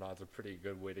All-Star nod is a pretty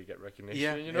good way to get recognition.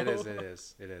 Yeah, you know? it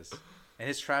is. And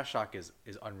his trash talk is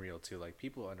unreal too. Like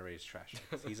people underrate his trash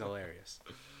talk. He's hilarious.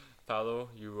 Paolo,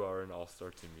 you are an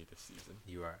All-Star to me this season.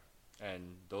 You are. And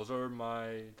that's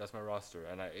my roster.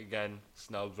 And again,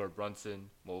 snubs are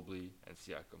Brunson, Mobley, and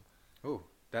Siakam. Ooh,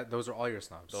 those are all your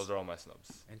snubs. Those are all my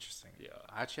snubs. Interesting. Yeah.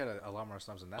 I actually had a lot more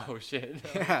snubs than that. Oh shit.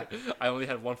 Yeah. I only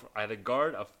had one. I had a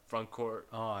guard, a front court,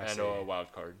 I and see. a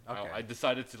wild card. Okay. I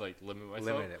decided to like limit myself.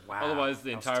 Limit it. Wow. Otherwise,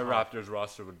 the That was entire tough. Raptors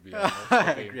roster would be.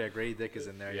 Yeah, Grady Dick is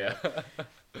in there. Yeah.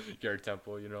 Garrett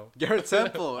Temple, you know. Garrett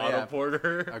Temple. Otto Yeah.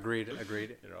 Porter. Agreed.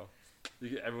 You know,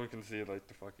 everyone can see like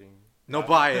the fucking. No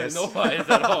bias. No bias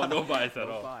at all. No bias at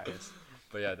No all. bias.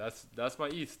 But yeah, that's my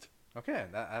East. Okay,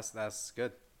 that's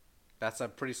good. That's a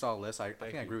pretty solid list. I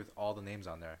think I you. agree with all the names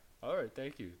on there. All right,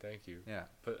 thank you. Yeah.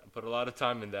 Put a lot of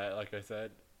time in that, like I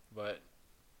said, but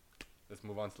let's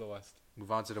move on to the West.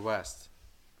 Move on to the West,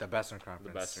 the Western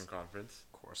Conference. The Western Conference.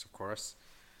 Of course.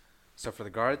 So for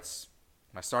the guards,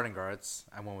 my starting guards,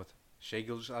 I went with Shai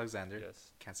Gilgeous-Alexander.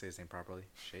 Yes. Can't say his name properly.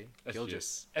 Shai SGA.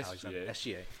 Gilgeous-Alexander.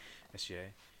 SGA.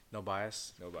 No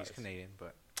bias. No bias. He's Canadian,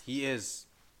 but he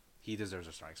deserves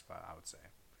a starting spot, I would say.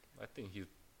 I think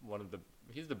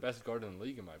he's the best guard in the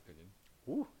league in my opinion.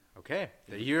 Ooh. Okay.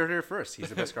 You're here first. He's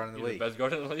the best guard in the He's league. the best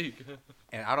guard in the league.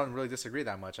 And I don't really disagree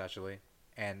that much, actually.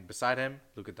 And beside him,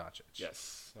 Luka Doncic.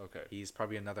 Yes. Okay. He's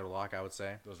probably another lock, I would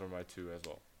say. Those are my two as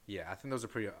well. Yeah, I think those are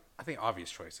pretty,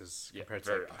 obvious choices Yeah, compared to.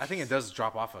 very I think it does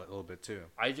drop off a little bit too.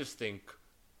 I just think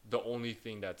the only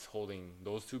thing that's holding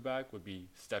those two back would be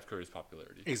Steph Curry's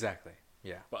popularity. Exactly.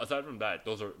 Yeah. But aside from that,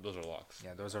 those are locks.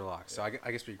 Yeah, those are locks. So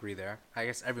I guess we agree there. I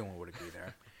guess everyone would agree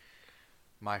there.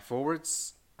 My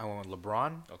forwards, I went with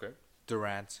LeBron, Okay.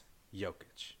 Durant,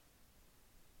 Jokic.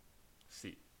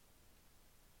 See.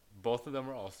 Both of them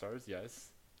are all-stars, yes.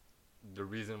 The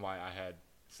reason why I had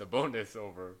Sabonis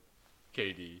over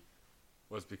KD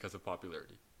was because of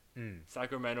popularity.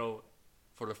 Sacramento,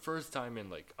 for the first time in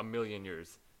like a million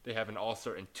years, they have an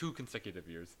all-star in 2 consecutive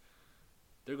years.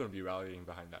 They're going to be rallying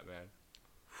behind that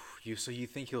man. So you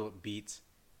think he'll beat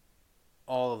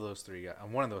all of those three guys?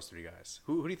 One of those three guys.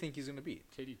 Who do you think he's going to beat?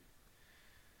 KD.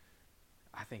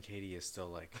 I think KD is still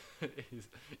like.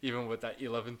 Even with that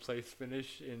 11th place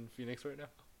finish in Phoenix right now.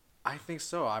 I think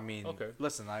so. I mean, Okay.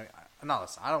 listen, I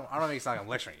don't make it sound like I'm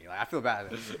lecturing you. Like, I feel bad.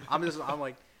 I'm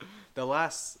like, the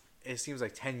last, it seems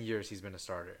like 10 years he's been a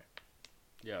starter.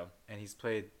 Yeah. And he's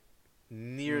played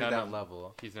near that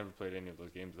level. He's never played any of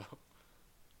those games though.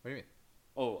 What do you mean?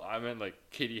 Oh, I meant like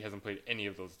KD hasn't played any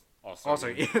of those All-Star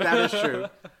Also, games. that is true.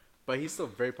 But he's still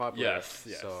very popular. Yes.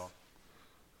 So,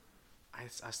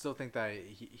 I still think that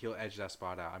he'll edge that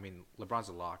spot out. I mean, LeBron's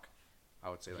a lock, I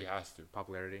would say. Like, he has to.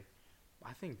 Popularity.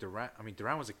 I think Durant. I mean,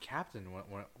 Durant was a captain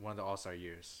one of the All-Star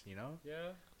years. You know.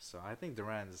 Yeah. So I think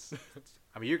Durant's.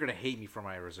 I mean, you're gonna hate me for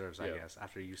my reserves, I Yeah. guess,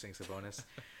 after you saying Sabonis.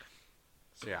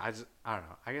 So yeah, I don't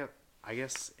know. I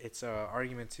guess it's a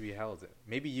argument to be held.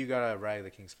 Maybe you gotta rag the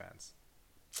Kings fans.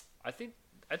 I think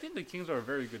the Kings are a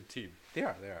very good team. They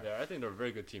are. Yeah, I think they're a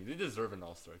very good team. They deserve an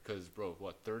All-Star because, bro,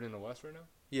 what, third in the West right now?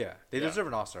 Yeah, they deserve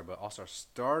an All-Star, but All-Star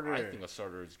starter. I think a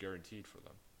starter is guaranteed for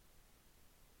them.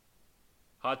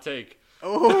 Hot take.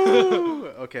 Oh,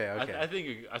 okay. I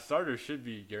think a starter should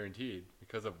be guaranteed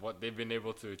because of what they've been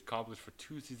able to accomplish for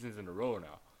 2 seasons in a row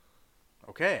now.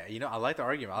 Okay, you know, I like the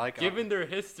argument. Given their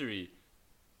history,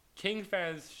 King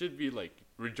fans should be like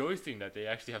rejoicing that they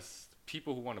actually have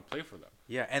people who want to play for them.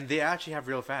 Yeah, and they actually have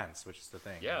real fans, which is the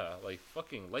thing. Yeah, like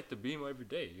fucking light the beam every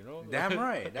day, you know? Damn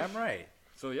right.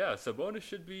 So yeah, Sabonis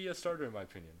should be a starter in my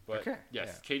opinion. But okay,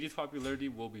 yes, yeah. KD's popularity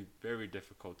will be very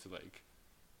difficult to like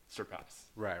surpass.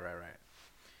 Right.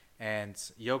 And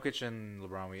Jokic and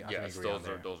LeBron, I think agree on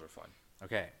there. Those are fun.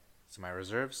 Okay, so my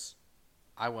reserves,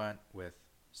 I went with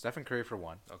Stephen Curry for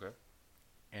one. Okay.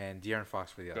 And De'Aaron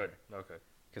Fox for the other. Good. Okay.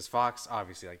 Because Fox,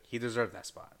 obviously, like, he deserved that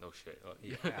spot. No shit.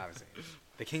 Yeah, obviously.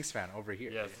 The Kings fan over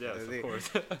here. Yes, of course.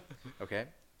 Okay.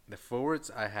 The forwards,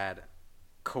 I had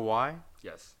Kawhi.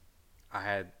 Yes. I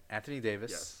had Anthony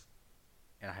Davis. Yes.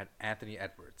 And I had Anthony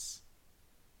Edwards.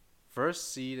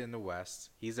 First seed in the West.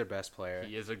 He's their best player.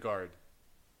 He is a guard.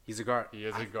 He's a guard. He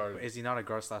is a guard. Is he not a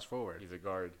guard / forward? He's a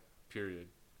guard. Period.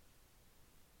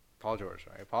 Paul George,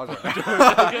 right? Paul George.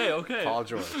 Okay. Paul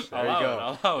George. There you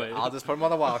go. Allow it. I'll just put him on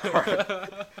the wild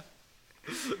card.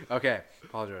 Okay,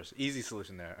 Paul George. Easy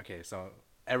solution there. Okay, so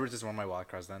Edwards is one of my wild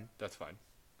cards then. That's fine.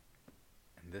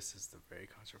 And this is the very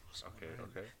controversial one. Okay, Right?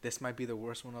 okay. This might be the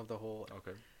worst one of the whole.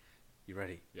 Okay. You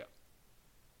ready? Yeah.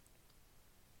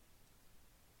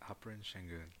 Alperen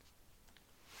Şengün.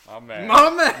 My man. My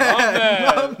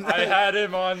man. I had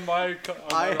him on my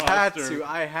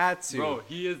I had to. Bro,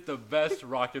 he is the best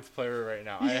Rockets player right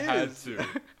now. He had is. to.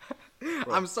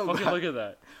 Bro, I'm so fucking glad. look at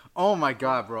that. Oh my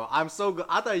god, bro. I'm so good.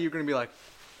 I thought you were going to be like,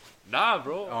 Nah,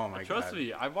 bro. Oh my Trust God.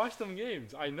 me. I watched them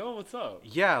games. I know what's up.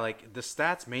 yeah, like the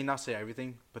stats may not say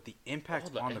everything, but the impact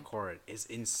Oh, the on the imp- court is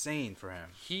insane for him.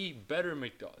 He better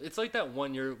make the. It's like that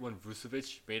one year when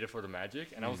Vucevic made it for the Magic,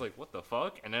 and I was like, "What the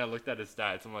fuck?" And then I looked at his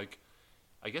stats. I'm like,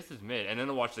 "I guess it's mid." And then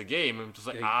I watched the game, and I'm just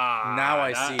like, Yeah, now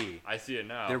I that- see. I see it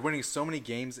now. They're winning so many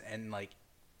games, and like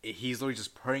he's literally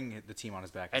just putting the team on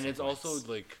his back. at And some it's points.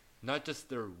 also like not just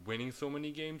they're winning so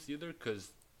many games either,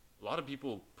 because a lot of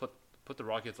people put the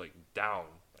Rockets like down,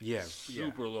 like, Yeah,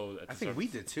 super low. At the I think start. we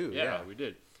did too. Yeah, Yeah, we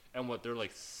did. And what they're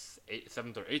like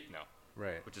 7th or 8th now,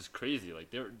 right. which is crazy. Like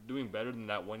they're doing better than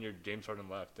that one year James Harden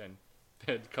left, and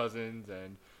they had Cousins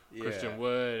and Christian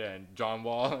Wood and John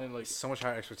Wall and like So much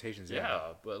higher expectations. yeah,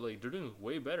 but like they're doing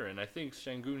way better, and I think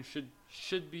Şengün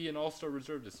should be an All-Star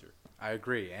reserve this year. I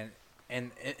agree,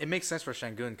 and it makes sense for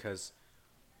Şengün because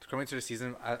coming to the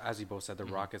season, as you both said, the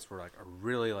Rockets were like a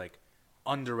really like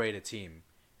underrated team,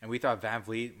 and we thought Van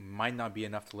Vliet might not be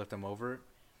enough to lift them over,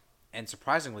 and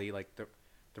surprisingly, like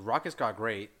the Rockets got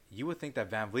great. You would think that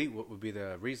Van Vliet would be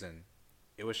the reason.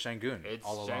 It was Şengün It's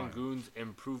all along. Şengün's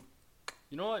improved.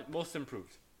 You know what? Most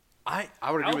improved. I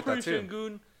would agree with that too.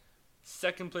 Şengün,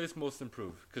 second place most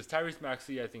improved, because Tyrese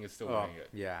Maxey I think is still winning it.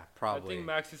 Yeah, probably. I think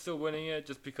Maxey's still winning it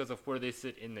just because of where they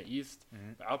sit in the East.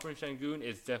 But Alperen Şengün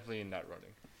is definitely in that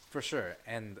running. For sure,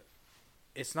 and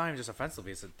it's not even just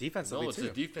offensively; it's a defensively No, it's too. a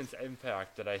defense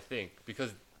impact that I think,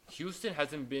 because Houston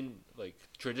hasn't been like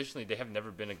traditionally they have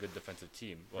never been a good defensive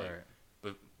team, like, Right.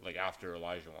 but like after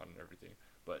Elijah won and everything.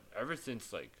 But ever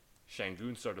since like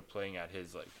Şengün started playing at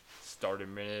his like starter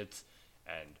minutes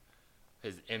and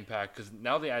his impact, because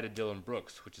now they added Dylan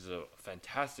Brooks, which is a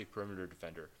fantastic perimeter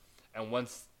defender, and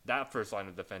once that first line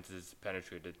of defense is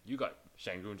penetrated, you got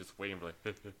Şengün just waiting for like.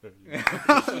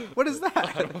 What is I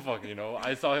that? don't fucking know.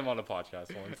 I saw him on a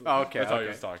podcast once. Oh, okay, That's how he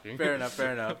okay. was talking. Fair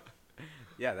enough.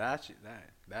 Yeah,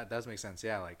 that does make sense.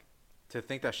 Yeah, like to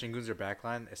think that Şengün's your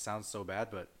backline, it sounds so bad,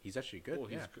 but he's actually good. Oh,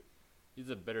 he's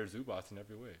a better Zubac in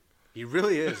every way. He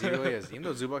really is. Even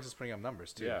though Zubac is putting up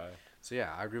numbers too. Yeah. So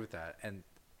yeah, I agree with that. And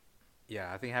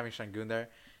Yeah, I think having Şengün there,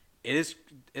 it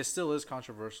still is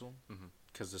controversial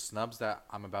because the snubs that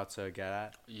I'm about to get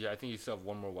at. Yeah, I think you still have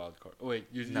one more wild card. Oh, wait,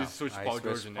 you switched I Paul switched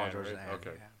George and Paul Ant, George right? and Ant,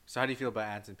 Okay. yeah. So how do you feel about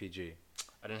Ant and PG?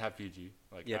 I didn't have PG.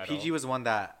 Like, Yeah, at PG all. was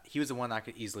he was the one I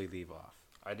could easily leave off.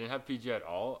 I didn't have PG at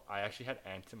all. I actually had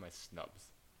Ant in my snubs.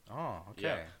 Oh, okay.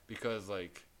 Yeah, because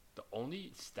like the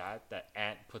only stat that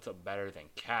Ant puts up better than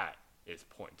Cat is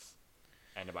points,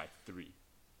 and by 3.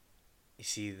 You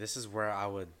see, this is where I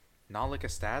would not look at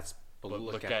stats, but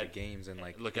look at the games and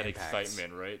like look the at impacts.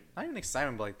 excitement, right? Not even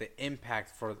excitement, but like the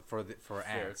impact for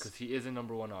Ant. Because he is a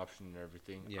number 1 option and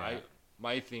everything. Yeah.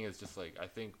 My thing is just like I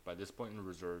think by this point in the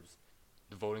reserves,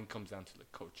 the voting comes down to the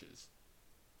coaches.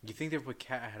 You think they put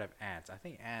Cat ahead of Ant? I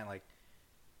think Ant like.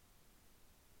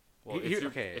 Well, if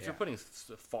you're putting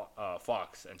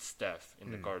Fox and Steph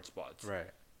in the guard spots, right,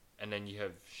 and then you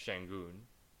have Şengün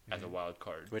as a wild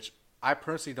card, which I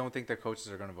personally don't think the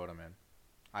coaches are going to vote him in.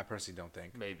 I personally don't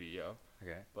think. maybe, yeah.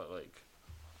 Okay. But like,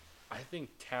 I think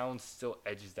Towns still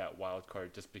edges that wild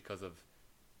card just because of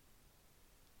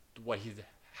what he's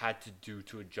had to do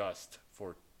to adjust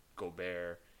for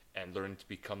Gobert and learn to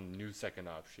become the new second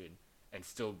option and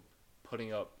still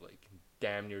putting up like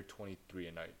damn near 23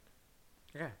 a night.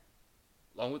 Yeah.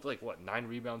 Along with like what 9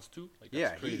 rebounds too. Like, Yeah,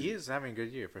 that's crazy. he is having a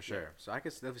good year for sure. Yeah. So I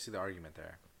could definitely see the argument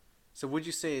there. So would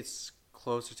you say it's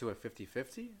closer to a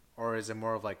 50-50, or is it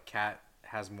more of like Cat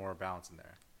has more balance in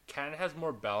there? Cat has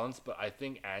more balance, but I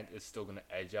think Ant is still gonna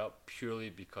edge out purely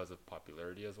because of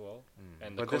popularity as well.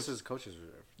 And But this is coach's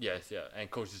reserve. yes, yeah, and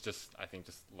coaches just I think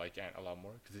just like Ant a lot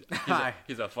more because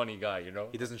he's a funny guy, you know.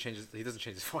 He doesn't change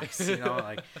his voice, you know.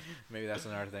 Like maybe that's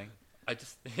another thing.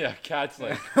 Cat's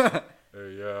like, hey,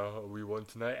 yeah, we won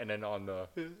tonight, and then on the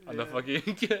fucking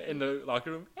in the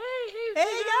locker room,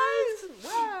 hey guys,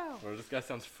 wow. Bro, this guy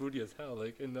sounds fruity as hell.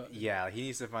 Like in the Yeah, he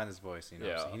needs to find his voice. You know,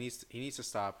 Yeah. so he needs to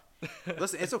stop.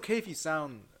 Listen, it's okay if you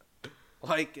sound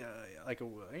like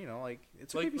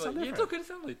it's okay if you sound different. it's okay to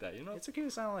sound like that, you know. It's okay to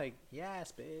sound like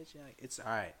yes, bitch. Yeah, it's all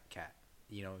right, Cat.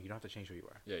 You know, you don't have to change who you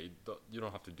are. Yeah, you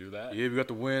don't have to do that. Yeah, we got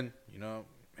the win. You know.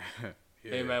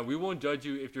 Yeah. Hey man, we won't judge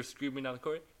you if you're screaming down the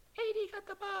court. AD got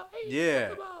the ball. AD Yeah. got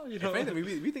the ball. You know. If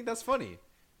anything, we think that's funny.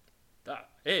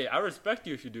 Hey, I respect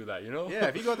you if you do that. You know. Yeah,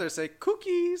 if you go out there and say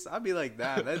cookies, I'd be like,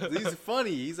 he's funny.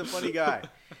 He's a funny guy.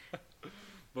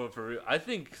 But for real, I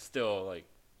think still like,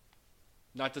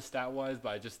 not just stat wise, but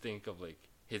I just think of like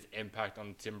his impact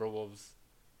on the Timberwolves.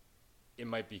 It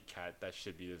might be Cat that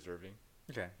should be deserving.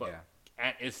 Okay. But yeah.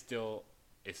 Ant is still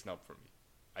a snub for me.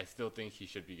 I still think he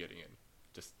should be getting in.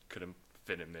 Just couldn't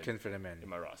fit him in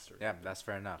my roster. Yeah, that's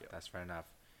fair enough. Yeah. That's fair enough.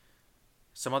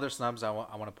 Some other snubs I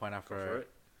want to point out for it.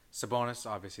 Sabonis,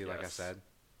 obviously, like I Yes. said.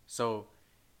 So,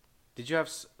 did you have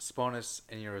Sabonis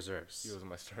in your reserves? He was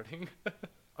my starting.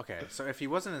 Okay, so if he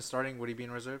wasn't in starting, would he be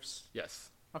in reserves? Yes.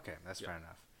 Okay, that's Yeah. fair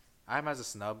enough. I have him as a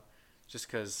snub, just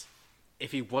because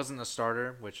if he wasn't a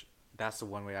starter, which that's the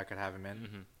one way I could have him in,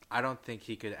 Mm-hmm. I don't think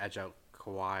he could edge out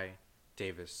Kawhi,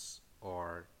 Davis,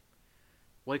 or...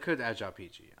 Well, he could edge out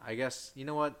PG. I guess, you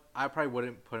know what? I probably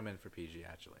wouldn't put him in for PG,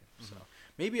 actually. So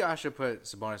maybe I should put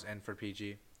Sabonis in for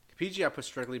PG. PG I put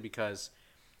strictly because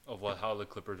Of how the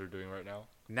Clippers are doing right now.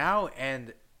 now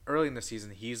and early in the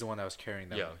season, he's the one that was carrying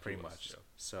them Yeah, pretty he was, much. yeah.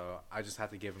 So I just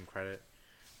have to give him credit.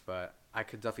 But I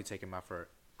could definitely take him out for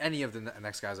any of the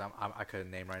next guys I could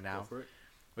name right now. Go for it.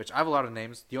 Which I have a lot of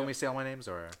names. Do you want me to say all my names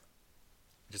or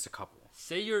just a couple?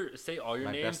 Say all your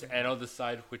My names, best- and I'll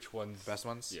decide which ones. Best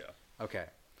ones? Yeah. Okay.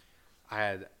 I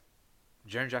had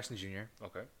Jaren Jackson Jr.,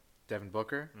 Okay. Devin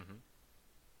Booker, Mhm.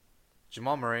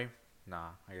 Jamal Murray.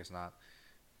 Nah, I guess not.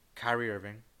 Kyrie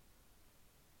Irving,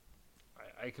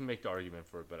 I can make the argument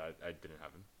for it, but I didn't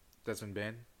have him. Desmond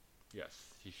Bain,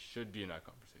 Yes, he should be in that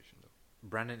conversation though.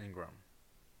 Brandon Ingram.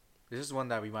 This is one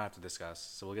that we might have to discuss,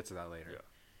 so we'll get to that later. Yeah.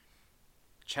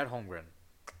 Chet Holmgren.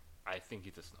 I think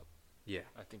he's a snub. Yeah,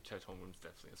 I think Chet Holmgren's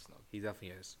definitely a snub. he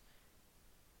definitely is.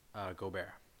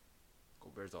 Gobert.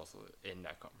 Gobert's also in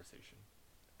that conversation.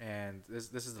 And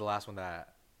this is the last one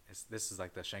this is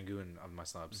like the Şengün of my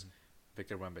snubs.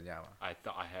 Victor Wembanyama. I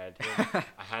thought I had him.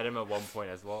 I had him at one point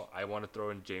as well. I want to throw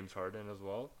in James Harden as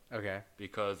well Okay.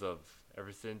 because of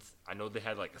ever since I know they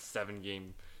had like a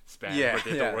 7-game span Yeah, where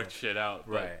they yeah. work shit out.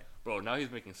 But, Right. bro, now he's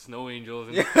making snow angels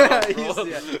and Yeah, stuff, bro.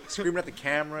 he's screaming at the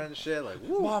camera and shit like,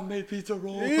 woo. Mom made pizza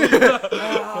rolls.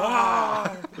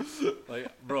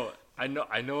 Like, bro, I know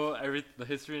the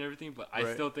history and everything, but I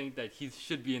Right. still think that he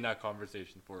should be in that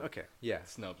conversation for Okay, yeah.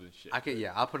 snubs and shit.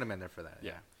 I'll put him in there for that.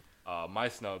 Yeah. My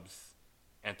snubs,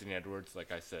 Anthony Edwards,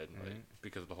 like I said, like,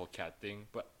 because of the whole cat thing,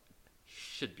 but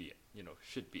should be it. You know,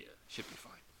 should be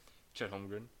fine. Chet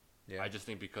Holmgren, Yeah. I just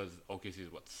think because OKC is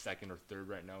second or third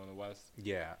right now in the West.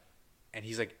 Yeah, and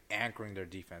he's like anchoring their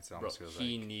defense. It almost feels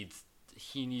he like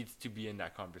needs to be in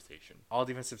that conversation. all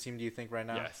defensive team. Do you think right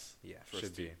now? Yes. Yeah, First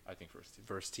should team. be I think first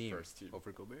team. First team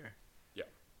over Gobert. Yeah.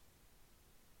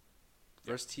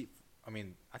 First team. I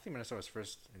mean, I think Minnesota's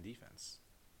first in defense.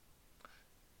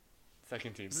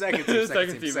 Second team. Second team.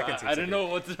 Second team. I don't know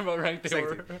what about rank they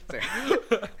were.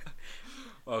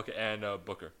 Okay, and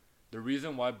Booker. The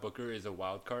reason why Booker is a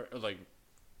wild card, or like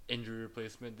injury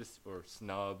replacement or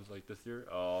snubs like this year,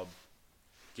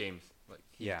 games. Like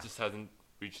he just hasn't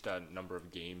reached that number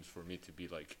of games for me to be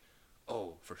like,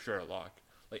 oh, for sure a lock.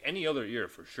 Like any other year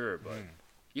for sure, but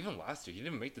even last year he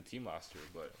didn't make the team last year,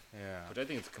 but which I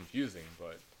think is confusing,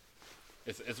 but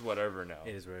it's whatever now.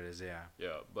 It is what it is, yeah.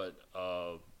 Yeah, but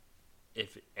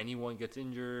if anyone gets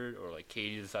injured or like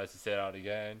KD decides to sit out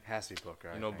again, has to be Booker.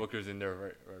 I think Booker's in there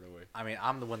right away. I mean,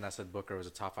 I'm the one that said Booker was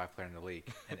a top 5 player in the league,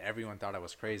 and everyone thought I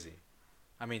was crazy.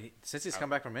 I mean, since he's come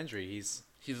back from injury, he's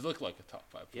looked like a top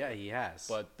 5 player. Yeah, he has.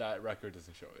 But that record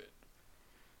doesn't show it.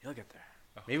 He'll get there.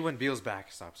 Oh. Maybe when Beal's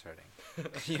back stops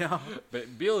hurting. You know?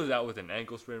 But Beal is out with an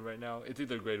ankle sprain right now. It's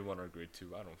either grade 1 or grade 2.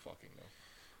 I don't fucking know.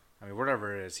 I mean,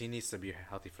 whatever it is, he needs to be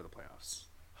healthy for the playoffs.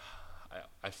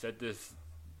 I said this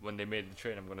when they made the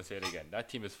trade. I'm going to say it again. That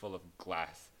team is full of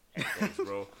glass ankles,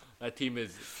 bro. That team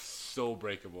is so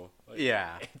breakable. Like,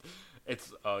 yeah.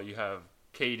 It's you have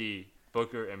KD,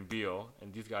 Booker, and Beal,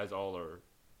 and these guys all are,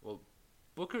 well,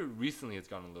 Booker recently has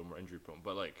gotten a little more injury prone,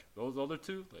 but like those other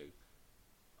two, like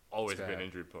always been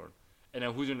injury prone. And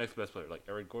then who's your next best player? Like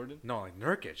Eric Gordon? No, like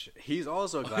Nurkic. He's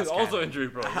also a glass he's also injury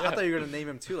prone. Yeah. I thought you were gonna name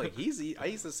him too. Like he's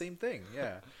the same thing.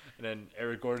 Yeah. And then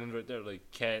Eric Gordon right there,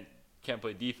 like can't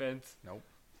play defense. Nope.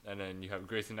 And then you have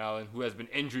Grayson Allen, who has been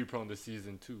injury prone this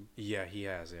season too. Yeah, he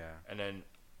has. Yeah. And then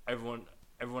everyone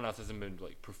else hasn't been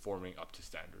like performing up to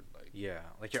standard. Like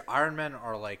like your Iron Men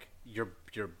are like your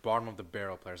bottom of the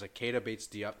barrel players. Like Keita Bates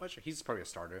Diop, which he's probably a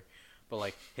starter. But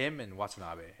like him and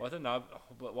Watanabe.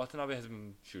 Watanabe has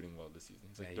been shooting well this season.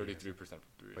 He's like 33% from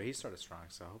three. But he started strong,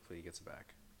 so hopefully he gets it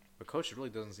back. But coach really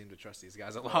doesn't seem to trust these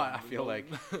guys a lot. I feel like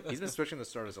he's been switching the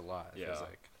starters a lot. It feels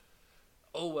like.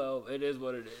 Oh well, it is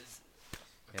what it is.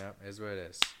 Yeah, it is what it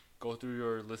is. Go through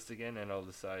your list again, and I'll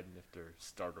decide if they're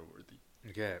starter worthy.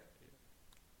 Okay.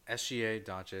 SGA,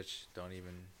 Doncic.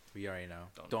 We already know.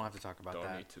 Don't have to talk about that.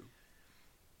 Don't need to.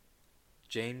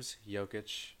 James,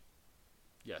 Jokic.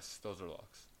 Yes, those are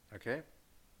locks. Okay.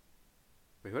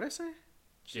 Wait, who did I say?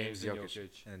 James Jokic.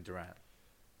 And Durant.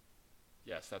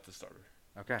 Yes, that's a starter.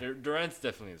 Okay. Durant's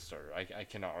definitely a starter. I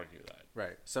cannot argue that.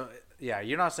 Right. So, yeah,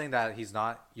 you're not saying that he's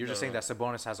not. You're just saying that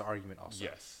Sabonis has an argument also.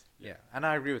 Yes. Yeah. And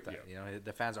I agree with that. Yeah. You know,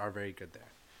 the fans are very good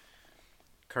there.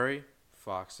 Curry,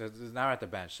 Fox. So now at the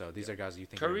bench, so these are guys you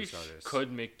think Curry are starters.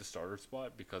 could make the starter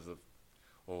spot because of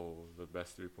the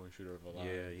best 3-point shooter of all time.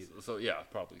 Yeah. So yeah,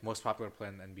 probably. Most popular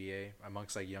player in the NBA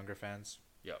amongst like younger fans.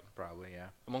 Yeah. Probably, yeah.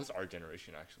 Amongst our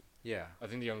generation, actually. Yeah. I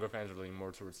think the younger fans are leaning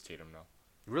more towards Tatum now.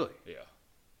 Really? Yeah.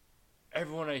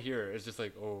 Everyone I hear is just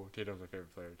like, oh, Tatum's my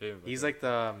favorite player. He's like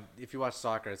the, if you watch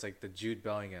soccer, it's like the Jude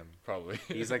Bellingham. Probably.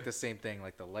 He's like the same thing,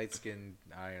 like the light skin,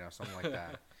 I don't know, something like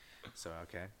that. So,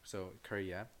 okay. So, Curry,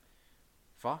 yeah.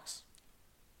 Fox?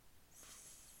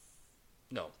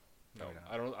 No.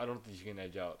 I don't think you can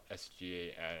edge out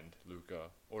SGA and Luka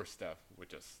or Steph with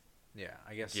just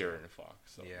I guess De'Aaron and Fox.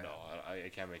 So no, I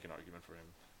can't make an argument for him.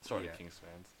 Sorry, Kings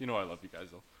fans. You know I love you guys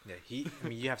though. Yeah,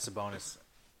 you have Sabonis.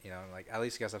 You know, like at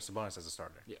least you guys have Sabonis as a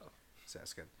starter. Yeah, so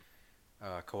that's good.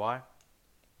 Kawhi,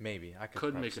 maybe I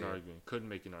could make an argument. Could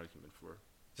make an argument for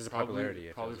just a popularity.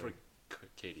 Probably for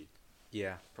KD.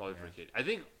 Yeah, probably for KD. I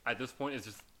think at this point it's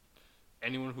just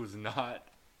anyone who's not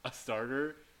a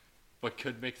starter but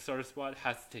could make the starter spot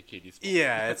has to take KD's spot.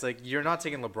 Yeah, it's like you're not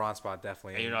taking LeBron's spot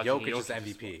definitely. And Jokic is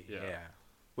MVP. Yeah,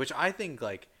 which I think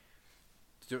like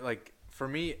for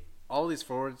me, all these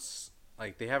forwards.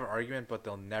 Like, they have an argument, but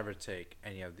they'll never take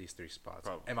any of these 3 spots,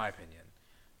 in my opinion.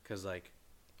 Because, like...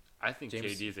 I think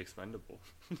KD is expendable.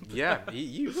 Yeah,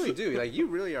 you really do. Like, you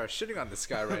really are shitting on this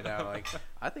guy right now. Like,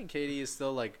 I think KD is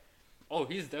still, like... Oh,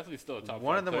 he's definitely still a top 5 player.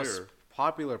 One of the most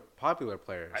popular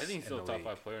players. I think he's still a top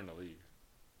 5 player in the league.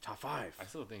 Top 5? I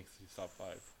still think he's top 5.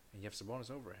 And you have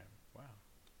Sabonis over him. Wow.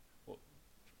 Well,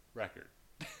 record.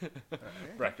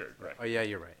 Record. Oh, yeah,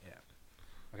 you're right.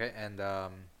 Yeah. Okay, and...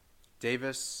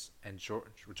 Davis and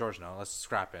George, no. Let's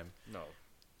scrap him. No.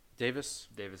 Davis,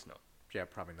 no. Yeah,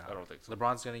 probably not. I don't think so.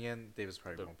 LeBron's getting in. Davis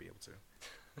probably won't be able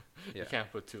to. You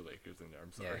can't put 2 Lakers in there.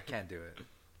 I'm sorry. Yeah, you can't do it.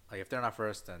 Like, if they're not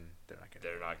first, then they're not getting.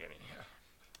 They're not getting.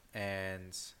 Yeah.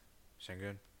 And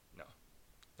Şengün? No.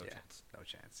 No chance. No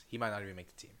chance. He might not even make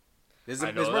the team. There's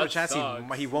I know, more of a that chance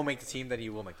sucks. he won't make the team than he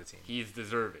will make the team. He's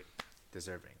deserving.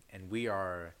 Deserving, and we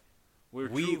are. We're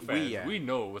We- true fans. we, We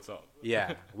know what's up.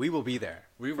 Yeah, we will be there.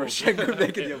 We For will. Shanghai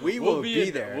making it. We We'll will be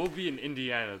in, there. We'll be in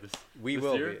Indiana this. We this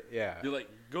will year. be. Yeah. You're like,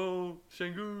 go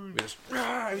Shangoon. We just,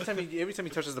 every time he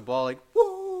touches the ball, like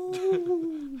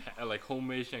woo. Like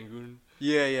homemade Shangoon.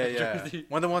 Yeah. Jersey.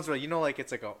 One of the ones where like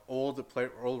it's like a old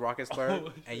Rockets player,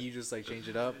 and you just like change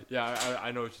it up. Yeah,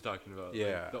 I know what you're talking about.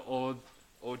 Yeah. Like, the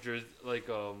old jersey, like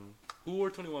who wore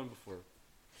 21 before?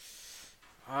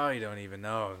 Oh, you don't even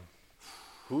know.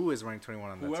 Who is wearing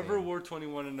 21 on that Whoever team? wore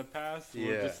 21 in the past will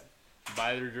Yeah. just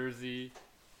buy their jersey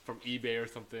from eBay or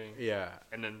something, Yeah.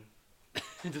 and then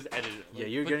just edit it. Yeah,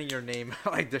 Like, you're put- getting your name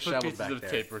like put disheveled pieces back of there.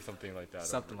 tape or something like that.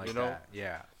 Something over, like you know? that.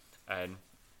 Yeah. And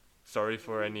sorry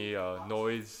for any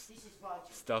noise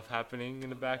stuff happening in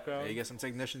the background. Yeah, you got some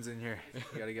technicians in here.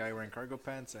 You got a guy wearing cargo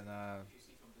pants and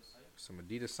some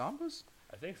Adidas Sambas,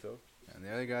 I think so. and the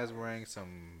other guy's wearing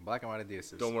some black and white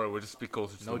Adidas. Don't worry, we'll just speak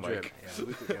closer to No the drip. mic.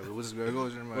 We'll just go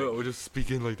to the mic. We'll just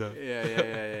speak in like that.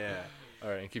 Yeah. All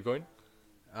right, and keep going.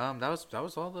 That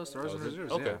was all the stars and That was it?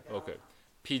 reserves. Okay, Yeah. okay.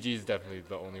 PG is definitely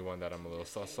the only one that I'm a little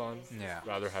sus on. Yeah.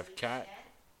 Rather have Cat,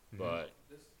 but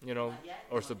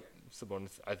or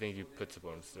Sabonis. I think you put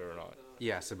Sabonis there or not.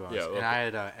 Yeah, Sabonis. Yeah, okay. And I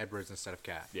had Edwards instead of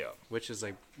Cat. Yeah. Which is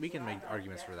like we can make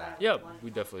arguments for that. Yeah,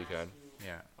 we definitely can.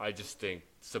 Yeah. I just think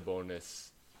Sabonis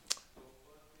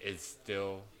is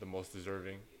still the most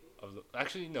deserving of the.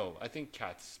 Actually, no. I think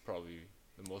Cat's probably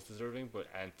the most deserving, but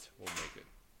Ant will make it.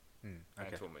 Okay.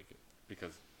 Ant will make it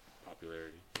because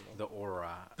popularity. The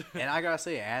aura. And I gotta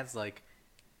say, Ant's like,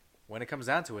 when it comes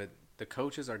down to it, the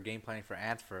coaches are game planning for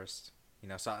Ant first.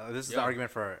 So this is the Yeah.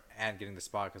 argument for Ant getting the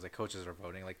spot because the coaches are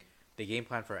voting. Like, they game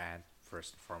plan for Ant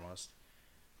first and foremost.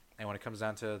 And when it comes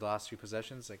down to the last few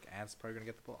possessions, like, Ant's probably gonna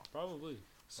get the ball. Probably.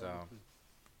 So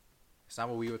it's not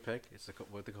what we would pick. It's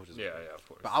what the coaches. Yeah, would pick. yeah, of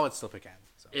course. But I would still pick Ant.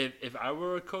 So. If I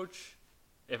were a coach,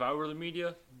 if I were the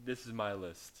media, this is my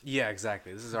list. Yeah,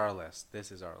 exactly. This is our list. Yeah,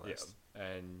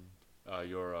 and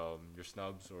your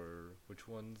snubs, or which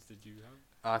ones did you have?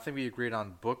 I think we agreed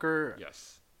on Booker.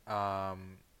 Yes,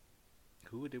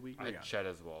 Who did we I agree had on? Chet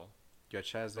as well. You had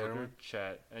Chaz there. Booker,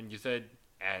 Chet, and you said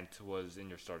Ant was in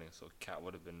your starting, so Cat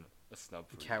would have been a snub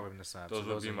for Cat you. would have been the snub. Those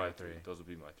so would be are my your three. Those would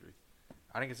be my three.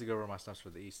 I didn't get to go over my snubs for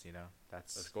the East.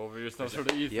 That's. Let's go over your snubs for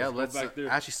the East. Yeah, let's go back there.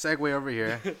 actually segue over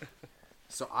here.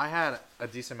 So I had a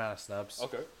decent amount of snubs.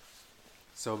 Okay.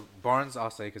 So Barnes, I'll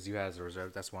say because you had as a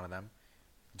reserve. That's one of them.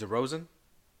 DeRozan,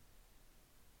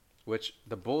 which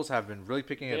the Bulls have been really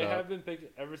picking it They up. have been picking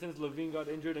ever since Levine got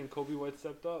injured and Kobe White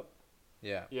stepped up.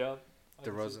 Yeah. Yeah. I can see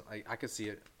DeRozan, I could see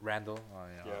it. Randall,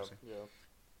 Yeah, obviously. yeah.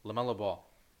 LaMelo Ball.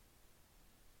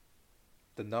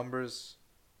 The numbers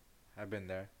have been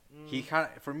there. He kind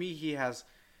of, for me, he has.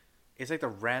 It's like the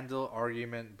Randall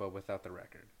argument, but without the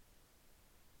record.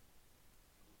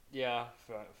 Yeah,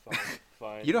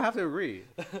 fine. You don't have to agree.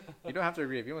 You don't have to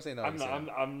agree. If you want to say no, I'm you not. say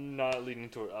no. I'm not leaning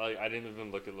toward. I didn't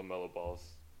even look at Lamelo Ball's,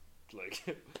 like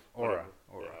Aura.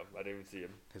 whatever. Yeah, I didn't even see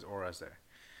him. His aura's there.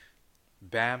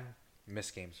 Bam,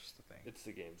 missed games was the thing. It's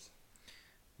the games.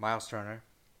 Miles Turner.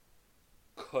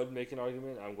 Could make an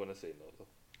argument. I'm gonna say no though.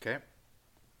 Okay.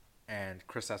 And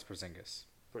Kristaps Porzingis.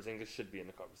 Porzingis should be in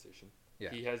the conversation.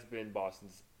 Yeah. He has been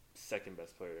Boston's second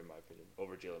best player in my opinion,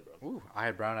 over Jaylen Brown. Ooh, I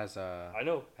had Brown as a. I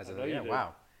know. As I a know you yeah, did.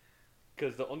 wow.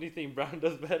 Because the only thing Brown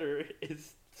does better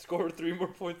is score 3 more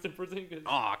points than Porzingis.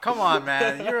 Oh, come on,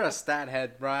 man. You're a stat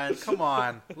head, Brian. Come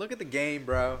on. Look at the game,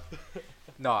 bro.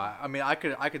 No, I mean, I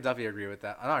could definitely agree with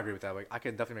that. I don't agree with that, but I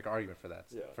could definitely make an argument for that.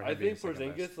 Yeah, for I him being think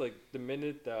second best. Porzingis, like the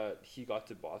minute that he got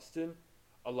to Boston,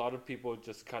 a lot of people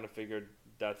just kind of figured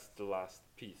that's the last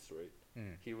piece, right?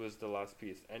 He was the last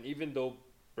piece, and even though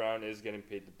Brown is getting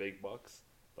paid the big bucks,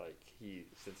 like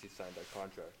since he signed that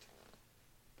contract,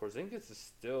 Porzingis is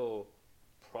still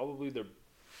probably their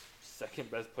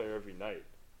second best player every night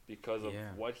because of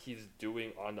what he's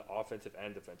doing on the offensive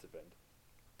and defensive end.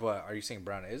 But are you saying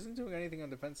Brown isn't doing anything on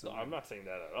defensive? No, I'm not saying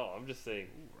that at all. I'm just saying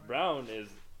Brown is.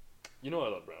 You know I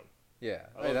love Brown. Yeah,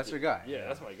 I hey, love that's your guy. Yeah,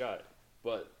 that's my guy.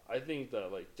 But I think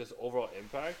that like just overall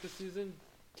impact this season,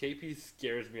 KP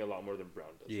scares me a lot more than Brown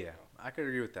does. Yeah, right now. I could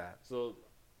agree with that. So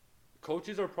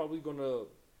coaches are probably gonna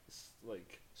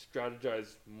like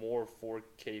strategize more for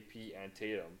KP and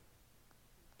Tatum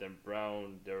than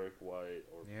Brown, Derek White,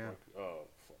 or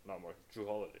Drew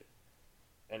Holiday.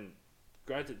 And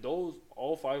granted,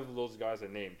 all 5 of those guys I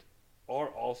named are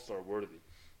all-star worthy.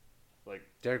 Like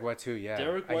Derek White too, yeah.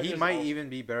 Derek White he is might also- even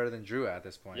be better than Drew at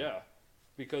this point. Yeah,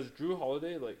 because Drew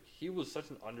Holiday, like he was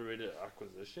such an underrated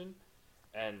acquisition,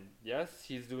 and yes,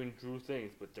 he's doing Drew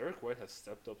things, but Derek White has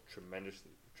stepped up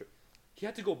tremendously. He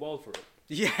had to go bald for it.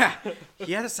 Yeah,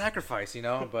 he had a sacrifice,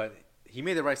 but he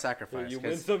made the right sacrifice. You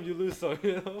win some, you lose some.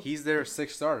 He's their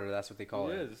sixth starter. That's what they call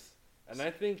it. He is, and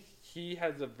I think he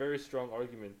has a very strong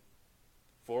argument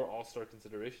for All-Star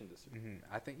consideration this year.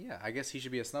 I think, I guess he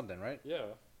should be a snub then, right? Yeah.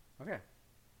 Okay.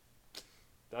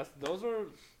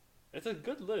 It's a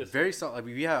good list. Very solid.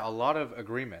 We had a lot of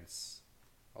agreements.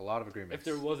 If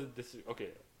there wasn't this, okay,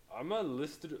 I'm gonna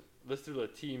list through the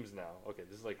teams now. Okay,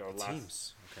 this is like our last.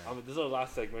 Teams. Okay. This is our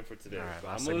last segment for today. Right,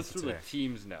 I'm gonna list through the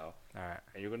teams now. All right.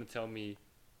 And you're gonna tell me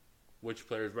which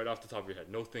players right off the top of your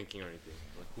head, no thinking or anything,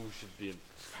 like who should be in.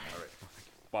 All right.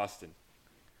 Boston.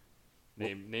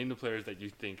 Name the players that you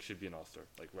think should be an All-Star,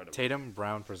 like right away. Tatum,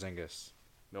 Brown, Porzingis.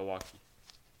 Milwaukee.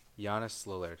 Giannis,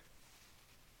 Lillard.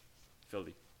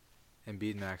 Philly.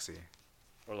 Embiid, Maxey.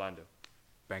 Orlando.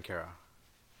 Banchero.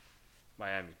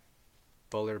 Miami.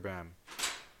 Bowler, Bam.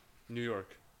 New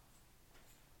York.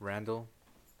 Randall,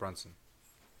 Brunson.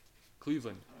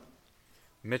 Cleveland.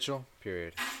 Mitchell,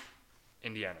 period.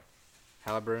 Indiana.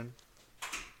 Halliburton.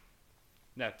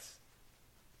 Nets.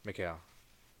 Mikhail.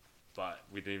 But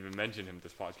we didn't even mention him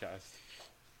this podcast.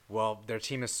 Well, their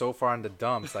team is so far in the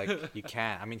dumps, like, you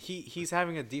can't. I mean, he's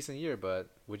having a decent year, but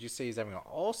would you say he's having an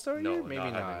all-star year?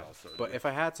 Maybe not. But if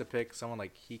I had to pick someone,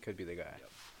 like, he could be the guy.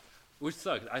 Yep. Which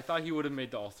sucks. I thought he would have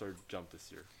made the all-star jump this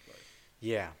year. But.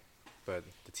 Yeah, but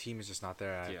the team is just not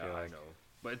there. I feel like. I know.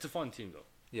 But it's a fun team, though.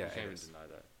 Yeah, you can't even deny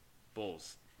that.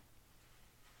 Bulls.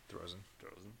 DeRozan.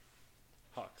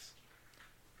 Hawks.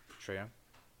 Trae Young.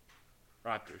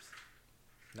 Raptors.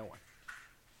 No one.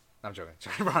 No, I'm joking.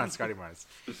 Scotty Barnes.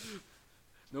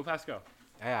 No Pascal.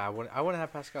 Yeah, I wouldn't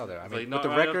have Pascal there. I mean, like,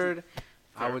 with the record,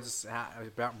 I would just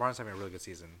Barnes having a really good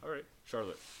season. All right.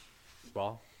 Charlotte.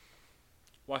 Ball.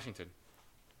 Washington.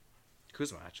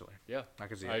 Kuzma, actually. Yeah.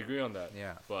 I agree on that.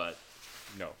 Yeah. But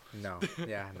no. No.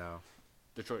 Yeah, no.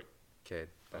 Detroit. Cade.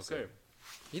 That's okay. It.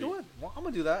 You know what? Well, I'm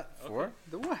going to do that for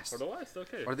the West. For the West,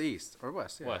 okay. Or the East. Or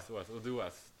West, yeah. West. We'll do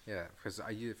West. Yeah, because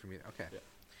I use it for me. Okay. Yeah.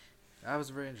 That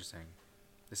was very interesting.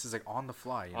 This is like on the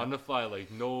fly. On the fly, like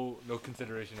no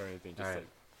consideration or anything. Just like.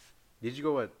 Did you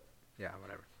go with? Yeah,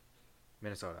 whatever.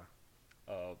 Minnesota.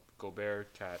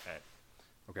 Gobert, Cat, Ant.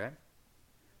 Okay.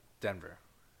 Denver.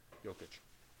 Jokic.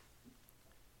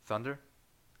 Thunder.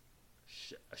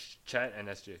 Chat and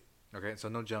SJ. Okay, so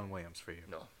no Jalen Williams for you.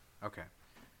 No. Okay.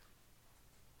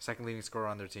 Second leading scorer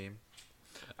on their team.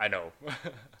 I know.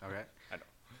 Okay. I know.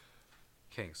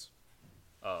 Kings.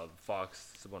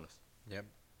 Fox, Sabonis. Yep.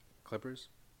 Clippers.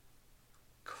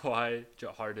 Kawhi,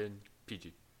 Harden,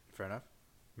 PG. Fair enough.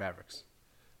 Mavericks.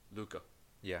 Luka.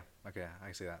 Yeah. Okay, I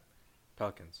can see that.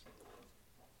 Pelicans.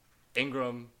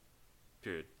 Ingram.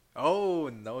 Period. Oh,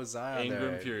 no Zion.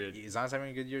 Ingram. There. Period. Zion's having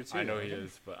a good year too. I know he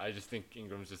is, but I just think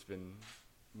Ingram's just been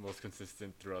most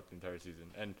consistent throughout the entire season,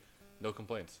 and no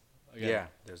complaints. Again, yeah,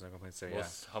 there's no complaints there.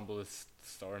 Most humblest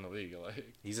star in the league. Like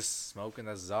he's just smoking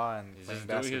that Zion and he's playing just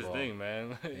basketball. doing his thing,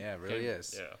 man. Yeah, it really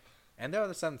is. Yeah. And they're on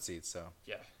the 7th seed, so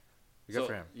yeah, good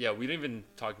for him. Yeah, we didn't even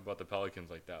talk about the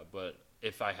Pelicans like that, but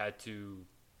if I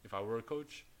were a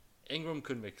coach, Ingram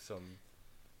could make some.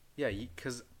 Yeah,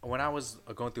 because when I was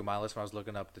going through my list, when I was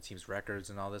looking up the team's records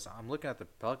and all this, I'm looking at the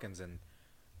Pelicans, and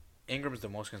Ingram's the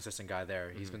most consistent guy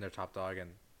there. He's been their top dog,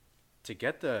 and to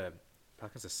get the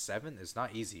Pelicans to 7 is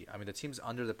not easy. I mean, the teams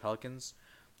under the Pelicans,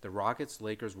 the Rockets,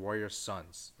 Lakers, Warriors,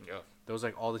 Suns. Yeah. Those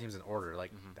like all the teams in order.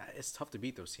 Like that, it's tough to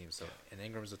beat those teams. So and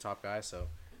Ingram's the top guy, so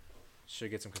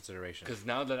should get some consideration. Because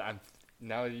now that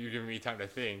you're giving me time to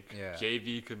think, yeah.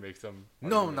 JV could make some.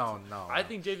 No. I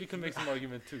think JV could make some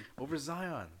argument too. Over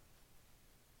Zion.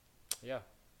 Yeah.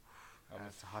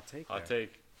 That's a hot take. Hot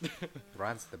take.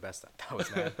 Ryan's the best at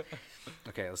those, man.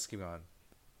 Okay, let's keep going.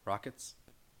 Rockets.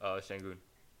 Şengün.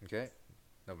 Okay.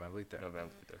 No Van Vliet there.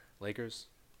 Lakers.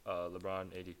 LeBron,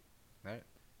 AD. All right.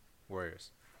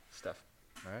 Warriors. Steph.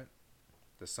 All right.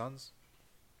 The Suns.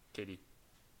 KD.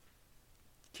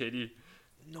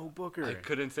 No Booker.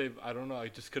 I don't know. I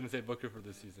just couldn't say Booker for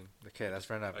this season. Okay, that's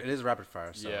fair enough. It is rapid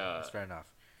fire, so yeah. that's fair enough.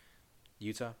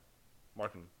 Utah.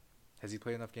 Martin. Has he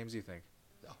played enough games, do you think?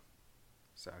 No.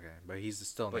 So okay, but he's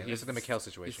still in the Mikhail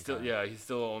situation. He's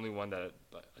still the only one that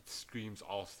screams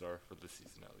all-star for this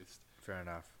season at least. Fair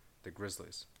enough. The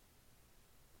Grizzlies.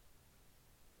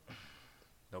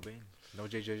 No Bane. No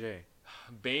JJJ.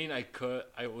 Bane,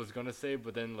 I was gonna say,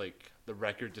 but then like the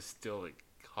record just still like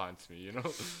haunts me, you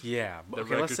know? Yeah, but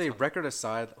okay, let's say record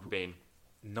aside. Bane.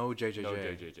 No JJJ. No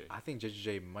JJJ. I think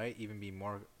JJJ might even be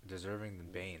more deserving than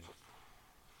Bane.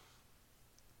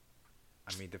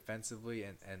 I mean, defensively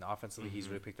and offensively, he's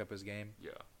really picked up his game.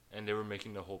 Yeah, and they were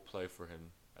making the whole play for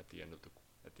him at the end of the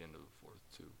fourth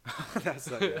too.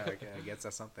 That's okay, I guess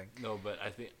that's something. No, but I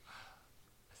think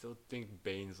still think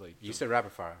Bane's like. You said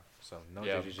rapid fire, so no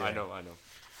Yeah, JJJ. I know.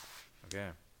 Okay.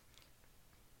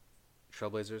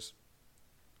 Trailblazers.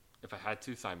 If I had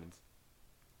to, Simons.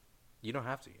 You don't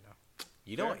have to, you know.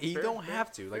 You Fair, don't. You fair, don't fair,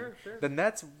 have to. Like fair. the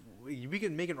Nets, we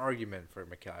can make an argument for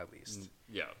Mikal at least.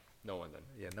 Yeah, no one then.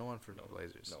 Yeah, no one for No the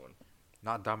Blazers. No one.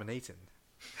 Not dominating.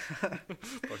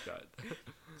 Fuck that.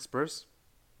 Spurs.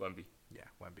 Wemby. Yeah,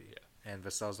 Wemby. Yeah. And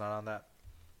Vassell's not on that.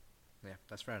 Yeah,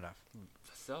 that's fair enough.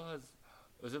 Vassell has.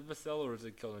 Was it Vassell or was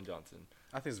it Keldon Johnson?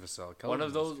 I think it's Vassell. One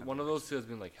of those two has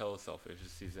been like hella selfish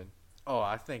this season. Oh,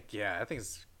 I think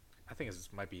it's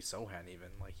might be Sohan even.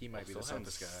 Like he might be the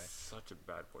selfish guy. Such a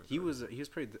bad point. He was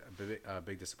pretty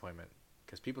big disappointment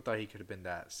because people thought he could have been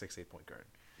that 6'8" point guard.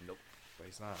 Nope. But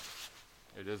he's not.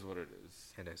 It is what it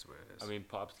is. It is what it is. I mean,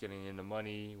 Pop's getting in the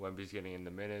money. Wemby's getting in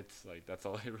the minutes. Like that's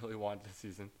all they really want this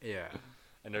season. Yeah.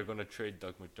 And they're gonna trade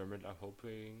Doug McDermott. I'm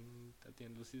hoping at the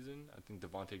end of the season. I think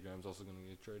Devontae Graham's also gonna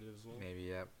get traded as well. Maybe,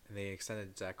 yeah. And they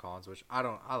extended Zach Collins, which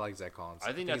I like Zach Collins.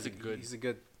 I think that's he's a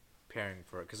good pairing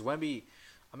for it because Wemby,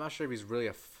 I'm not sure if he's really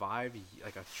a 5,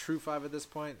 like a true 5 at this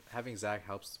point. Having Zach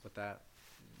helps with that.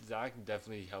 Zach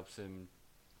definitely helps him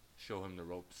show him the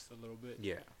ropes a little bit.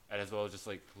 Yeah. And as well as just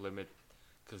like limit,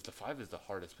 because the 5 is the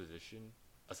hardest position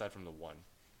aside from the 1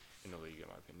 in the league, in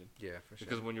my opinion. Yeah, for sure.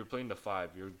 Because when you're playing the 5,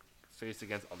 you're faced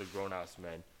against other grown ass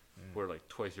men who are like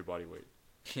twice your body weight.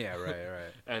 Yeah, right.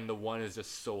 And the 1 is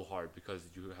just so hard because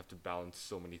you have to balance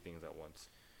so many things at once.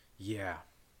 Yeah.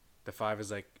 The 5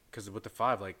 is like, because with the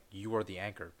 5, like, you are the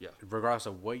anchor. Yeah. Regardless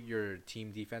of what your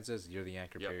team defense is, you're the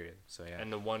anchor, Yep. period. So, yeah.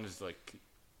 And the 1 is like,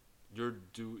 you're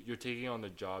taking on the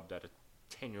job that a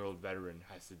 10-year-old veteran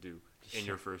has to do in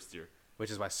your first year. Which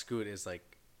is why Scoot is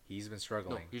like, he's been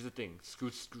struggling. No, here's the thing.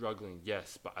 Scoot's struggling,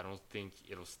 yes, but I don't think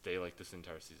it'll stay like this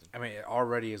entire season. I mean, it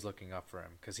already is looking up for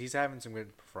him because he's having some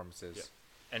good performances. Yeah.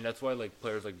 And that's why, like,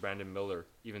 players like Brandon Miller,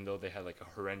 even though they had, like, a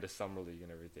horrendous summer league and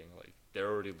everything, like,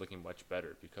 they're already looking much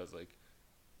better because, like,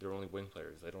 they're only wing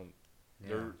players. They don't... Yeah.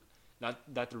 They're...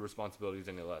 Not that the responsibility is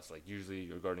any less. Like, usually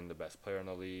you're guarding the best player in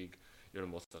the league. You're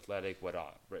the most athletic,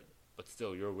 whatnot. Right? But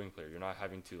still, you're a wing player. You're not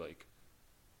having to, like,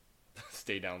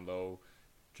 stay down low,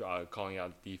 calling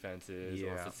out defenses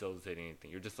or facilitating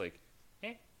anything. You're just like,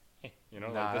 you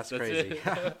know? Nah, like, that's crazy.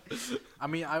 I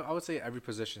mean, I would say every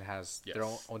position has their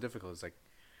own difficulties. Like,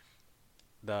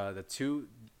 the 2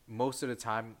 most of the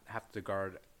time have to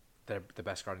guard the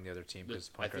best guard in the other team.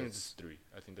 I think it's 3.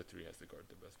 I think the 3 has to guard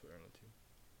the best player on the team.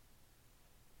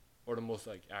 Or the most,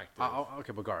 like, active.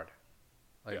 Okay, but guard.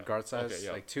 Like, Yeah. guard size. Okay,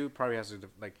 yeah. Like, 2 probably has to,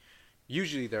 like,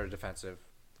 usually they're defensive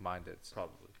minded.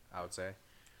 Probably. I would say.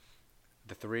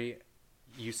 The 3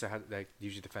 used to have, like,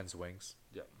 usually defends wings.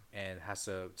 Yeah. And has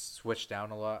to switch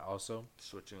down a lot also.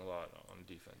 Switching a lot on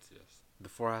defense, yes. The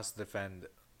 4 has to defend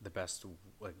the best,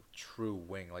 like, true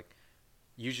wing. Like,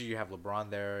 usually you have LeBron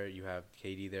there, you have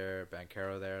KD there,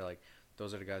 Banchero there. Like,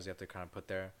 those are the guys you have to kind of put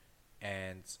there.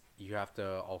 And you have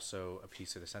to also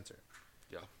appease to the center.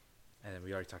 Yeah. And then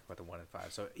we already talked about the 1 and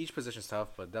 5. So each position's tough,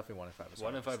 but definitely 1 and 5 is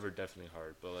 1 and hardest. 5 are definitely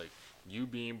hard, but, like, you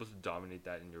being able to dominate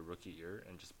that in your rookie year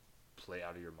and just play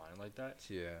out of your mind like that,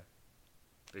 Yeah.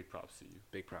 big props to you.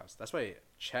 Big props. That's why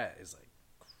Chet is, like,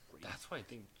 crazy. That's why I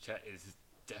think Chet is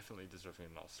definitely deserving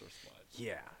an all-star spot.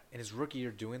 Yeah. In his rookie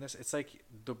year doing this, it's like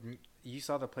you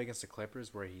saw the play against the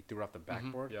Clippers where he threw off the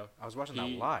backboard? Yeah. I was watching that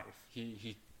live.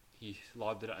 He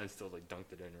lobbed it out and still, like,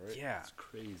 dunked it in, right? Yeah. It's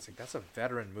crazy. It's like, that's a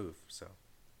veteran move, so.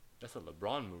 That's a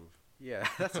LeBron move. Yeah,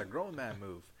 that's a grown man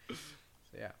move.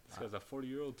 So, yeah. This guy's a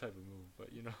 40-year-old type of move,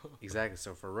 but, you know. Exactly.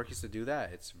 So for rookies to do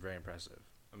that, it's very impressive.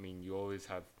 I mean, you always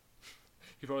have...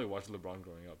 You probably watched LeBron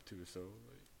growing up, too, so...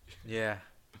 Like, Yeah,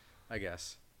 I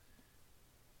guess.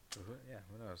 Yeah,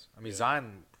 who knows? I mean, Yeah.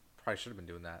 Zion probably should have been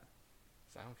doing that.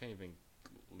 Zion can't even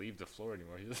leave the floor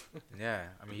anymore. He's Yeah,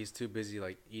 I mean, he's too busy,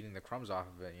 like, eating the crumbs off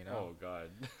of it, you know? Oh,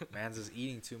 God. Man's just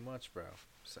eating too much, bro.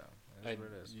 So, that's what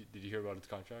it is. Did you hear about his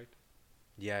contract?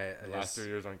 Yeah, The last 3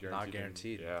 years aren't guaranteed. not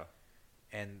guaranteed. Yeah.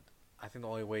 And I think the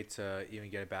only way to even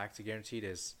get it back to guaranteed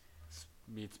is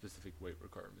Meet specific weight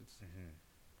requirements.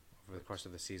 over the course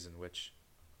of the season, which,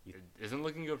 It isn't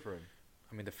looking good for him.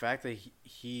 I mean, the fact that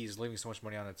he's leaving so much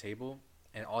money on the table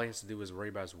and all he has to do is worry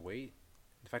about his weight,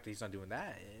 the fact that he's not doing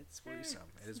that, it's worrisome.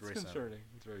 It is worrisome. It's concerning.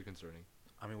 It's very concerning.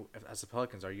 I mean, as the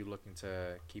Pelicans, are you looking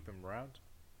to keep him around?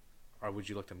 Or would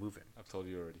you look to move him? I've told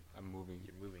you already. I'm moving.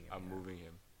 You're moving him. I'm moving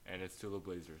him. And it's to the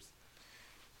Blazers.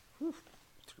 To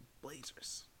the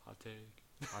Blazers. Hot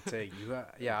take. Hot take.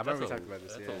 Yeah, I remember we talked about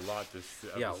this. That's Yeah. a lot this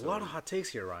episode. Yeah, a lot of hot takes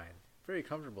here, Ryan. Very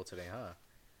comfortable today, huh?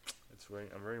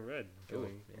 I'm wearing red. I'm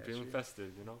feeling Yeah, feeling sure.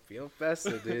 festive, you know? Feeling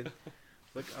festive, dude.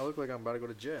 I look like I'm about to go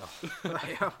to jail.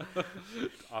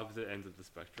 Opposite ends of the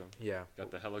spectrum. Yeah.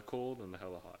 Got the hella cold and the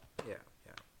hella hot. Yeah.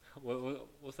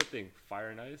 What's that thing? Fire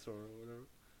and ice or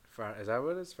whatever? Is that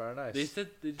what it is? Fire and ice. They said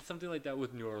they did something like that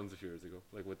with New Orleans a few years ago,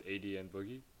 like with AD and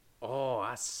Boogie. Oh,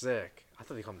 that's sick. I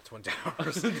thought they called them the Twin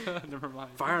Towers. Never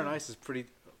mind. Fire and ice is pretty.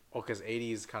 Oh, because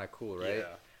 80 is kind of cool, right? Yeah.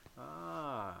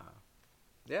 Ah.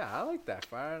 Yeah, I like that.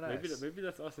 Fire and ice. Maybe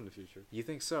that's us in the future. You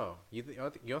think so? You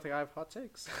don't think I have hot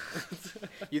takes?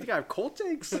 You think I have cold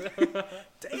takes?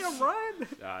 Damn, Ryan.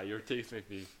 Yeah, your takes make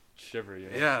me shiver. You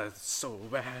know? Yeah, it's so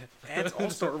bad. And it's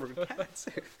all-star cats.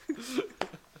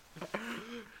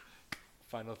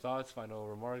 Final thoughts, final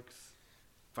remarks.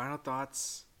 Final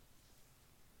thoughts.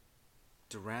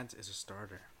 Durant is a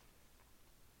starter.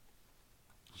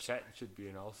 Chet should be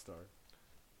an all-star.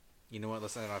 You know what?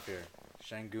 Let's end it off here.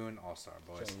 Shangoon all-star,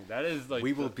 boys. That is like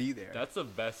we will be there. That's the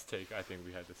best take I think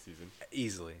we had this season.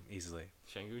 Easily.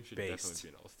 Shangoon should Based. definitely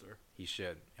be an all-star. He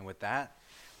should. And with that,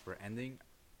 we're ending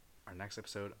our next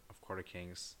episode of Quarter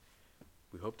Kings.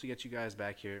 We hope to get you guys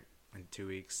back here in 2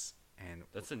 weeks. And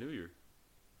That's the new year.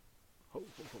 ho,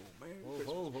 ho, ho, man.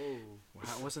 Ho, ho,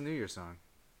 ho. What's the New Year song?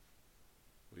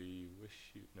 We wish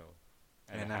you no.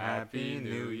 And a happy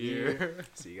New Year.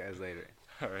 See you guys later.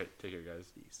 All right, take care, guys.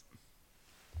 Peace.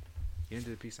 You didn't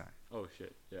do the peace sign. Oh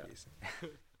shit, yeah. Peace.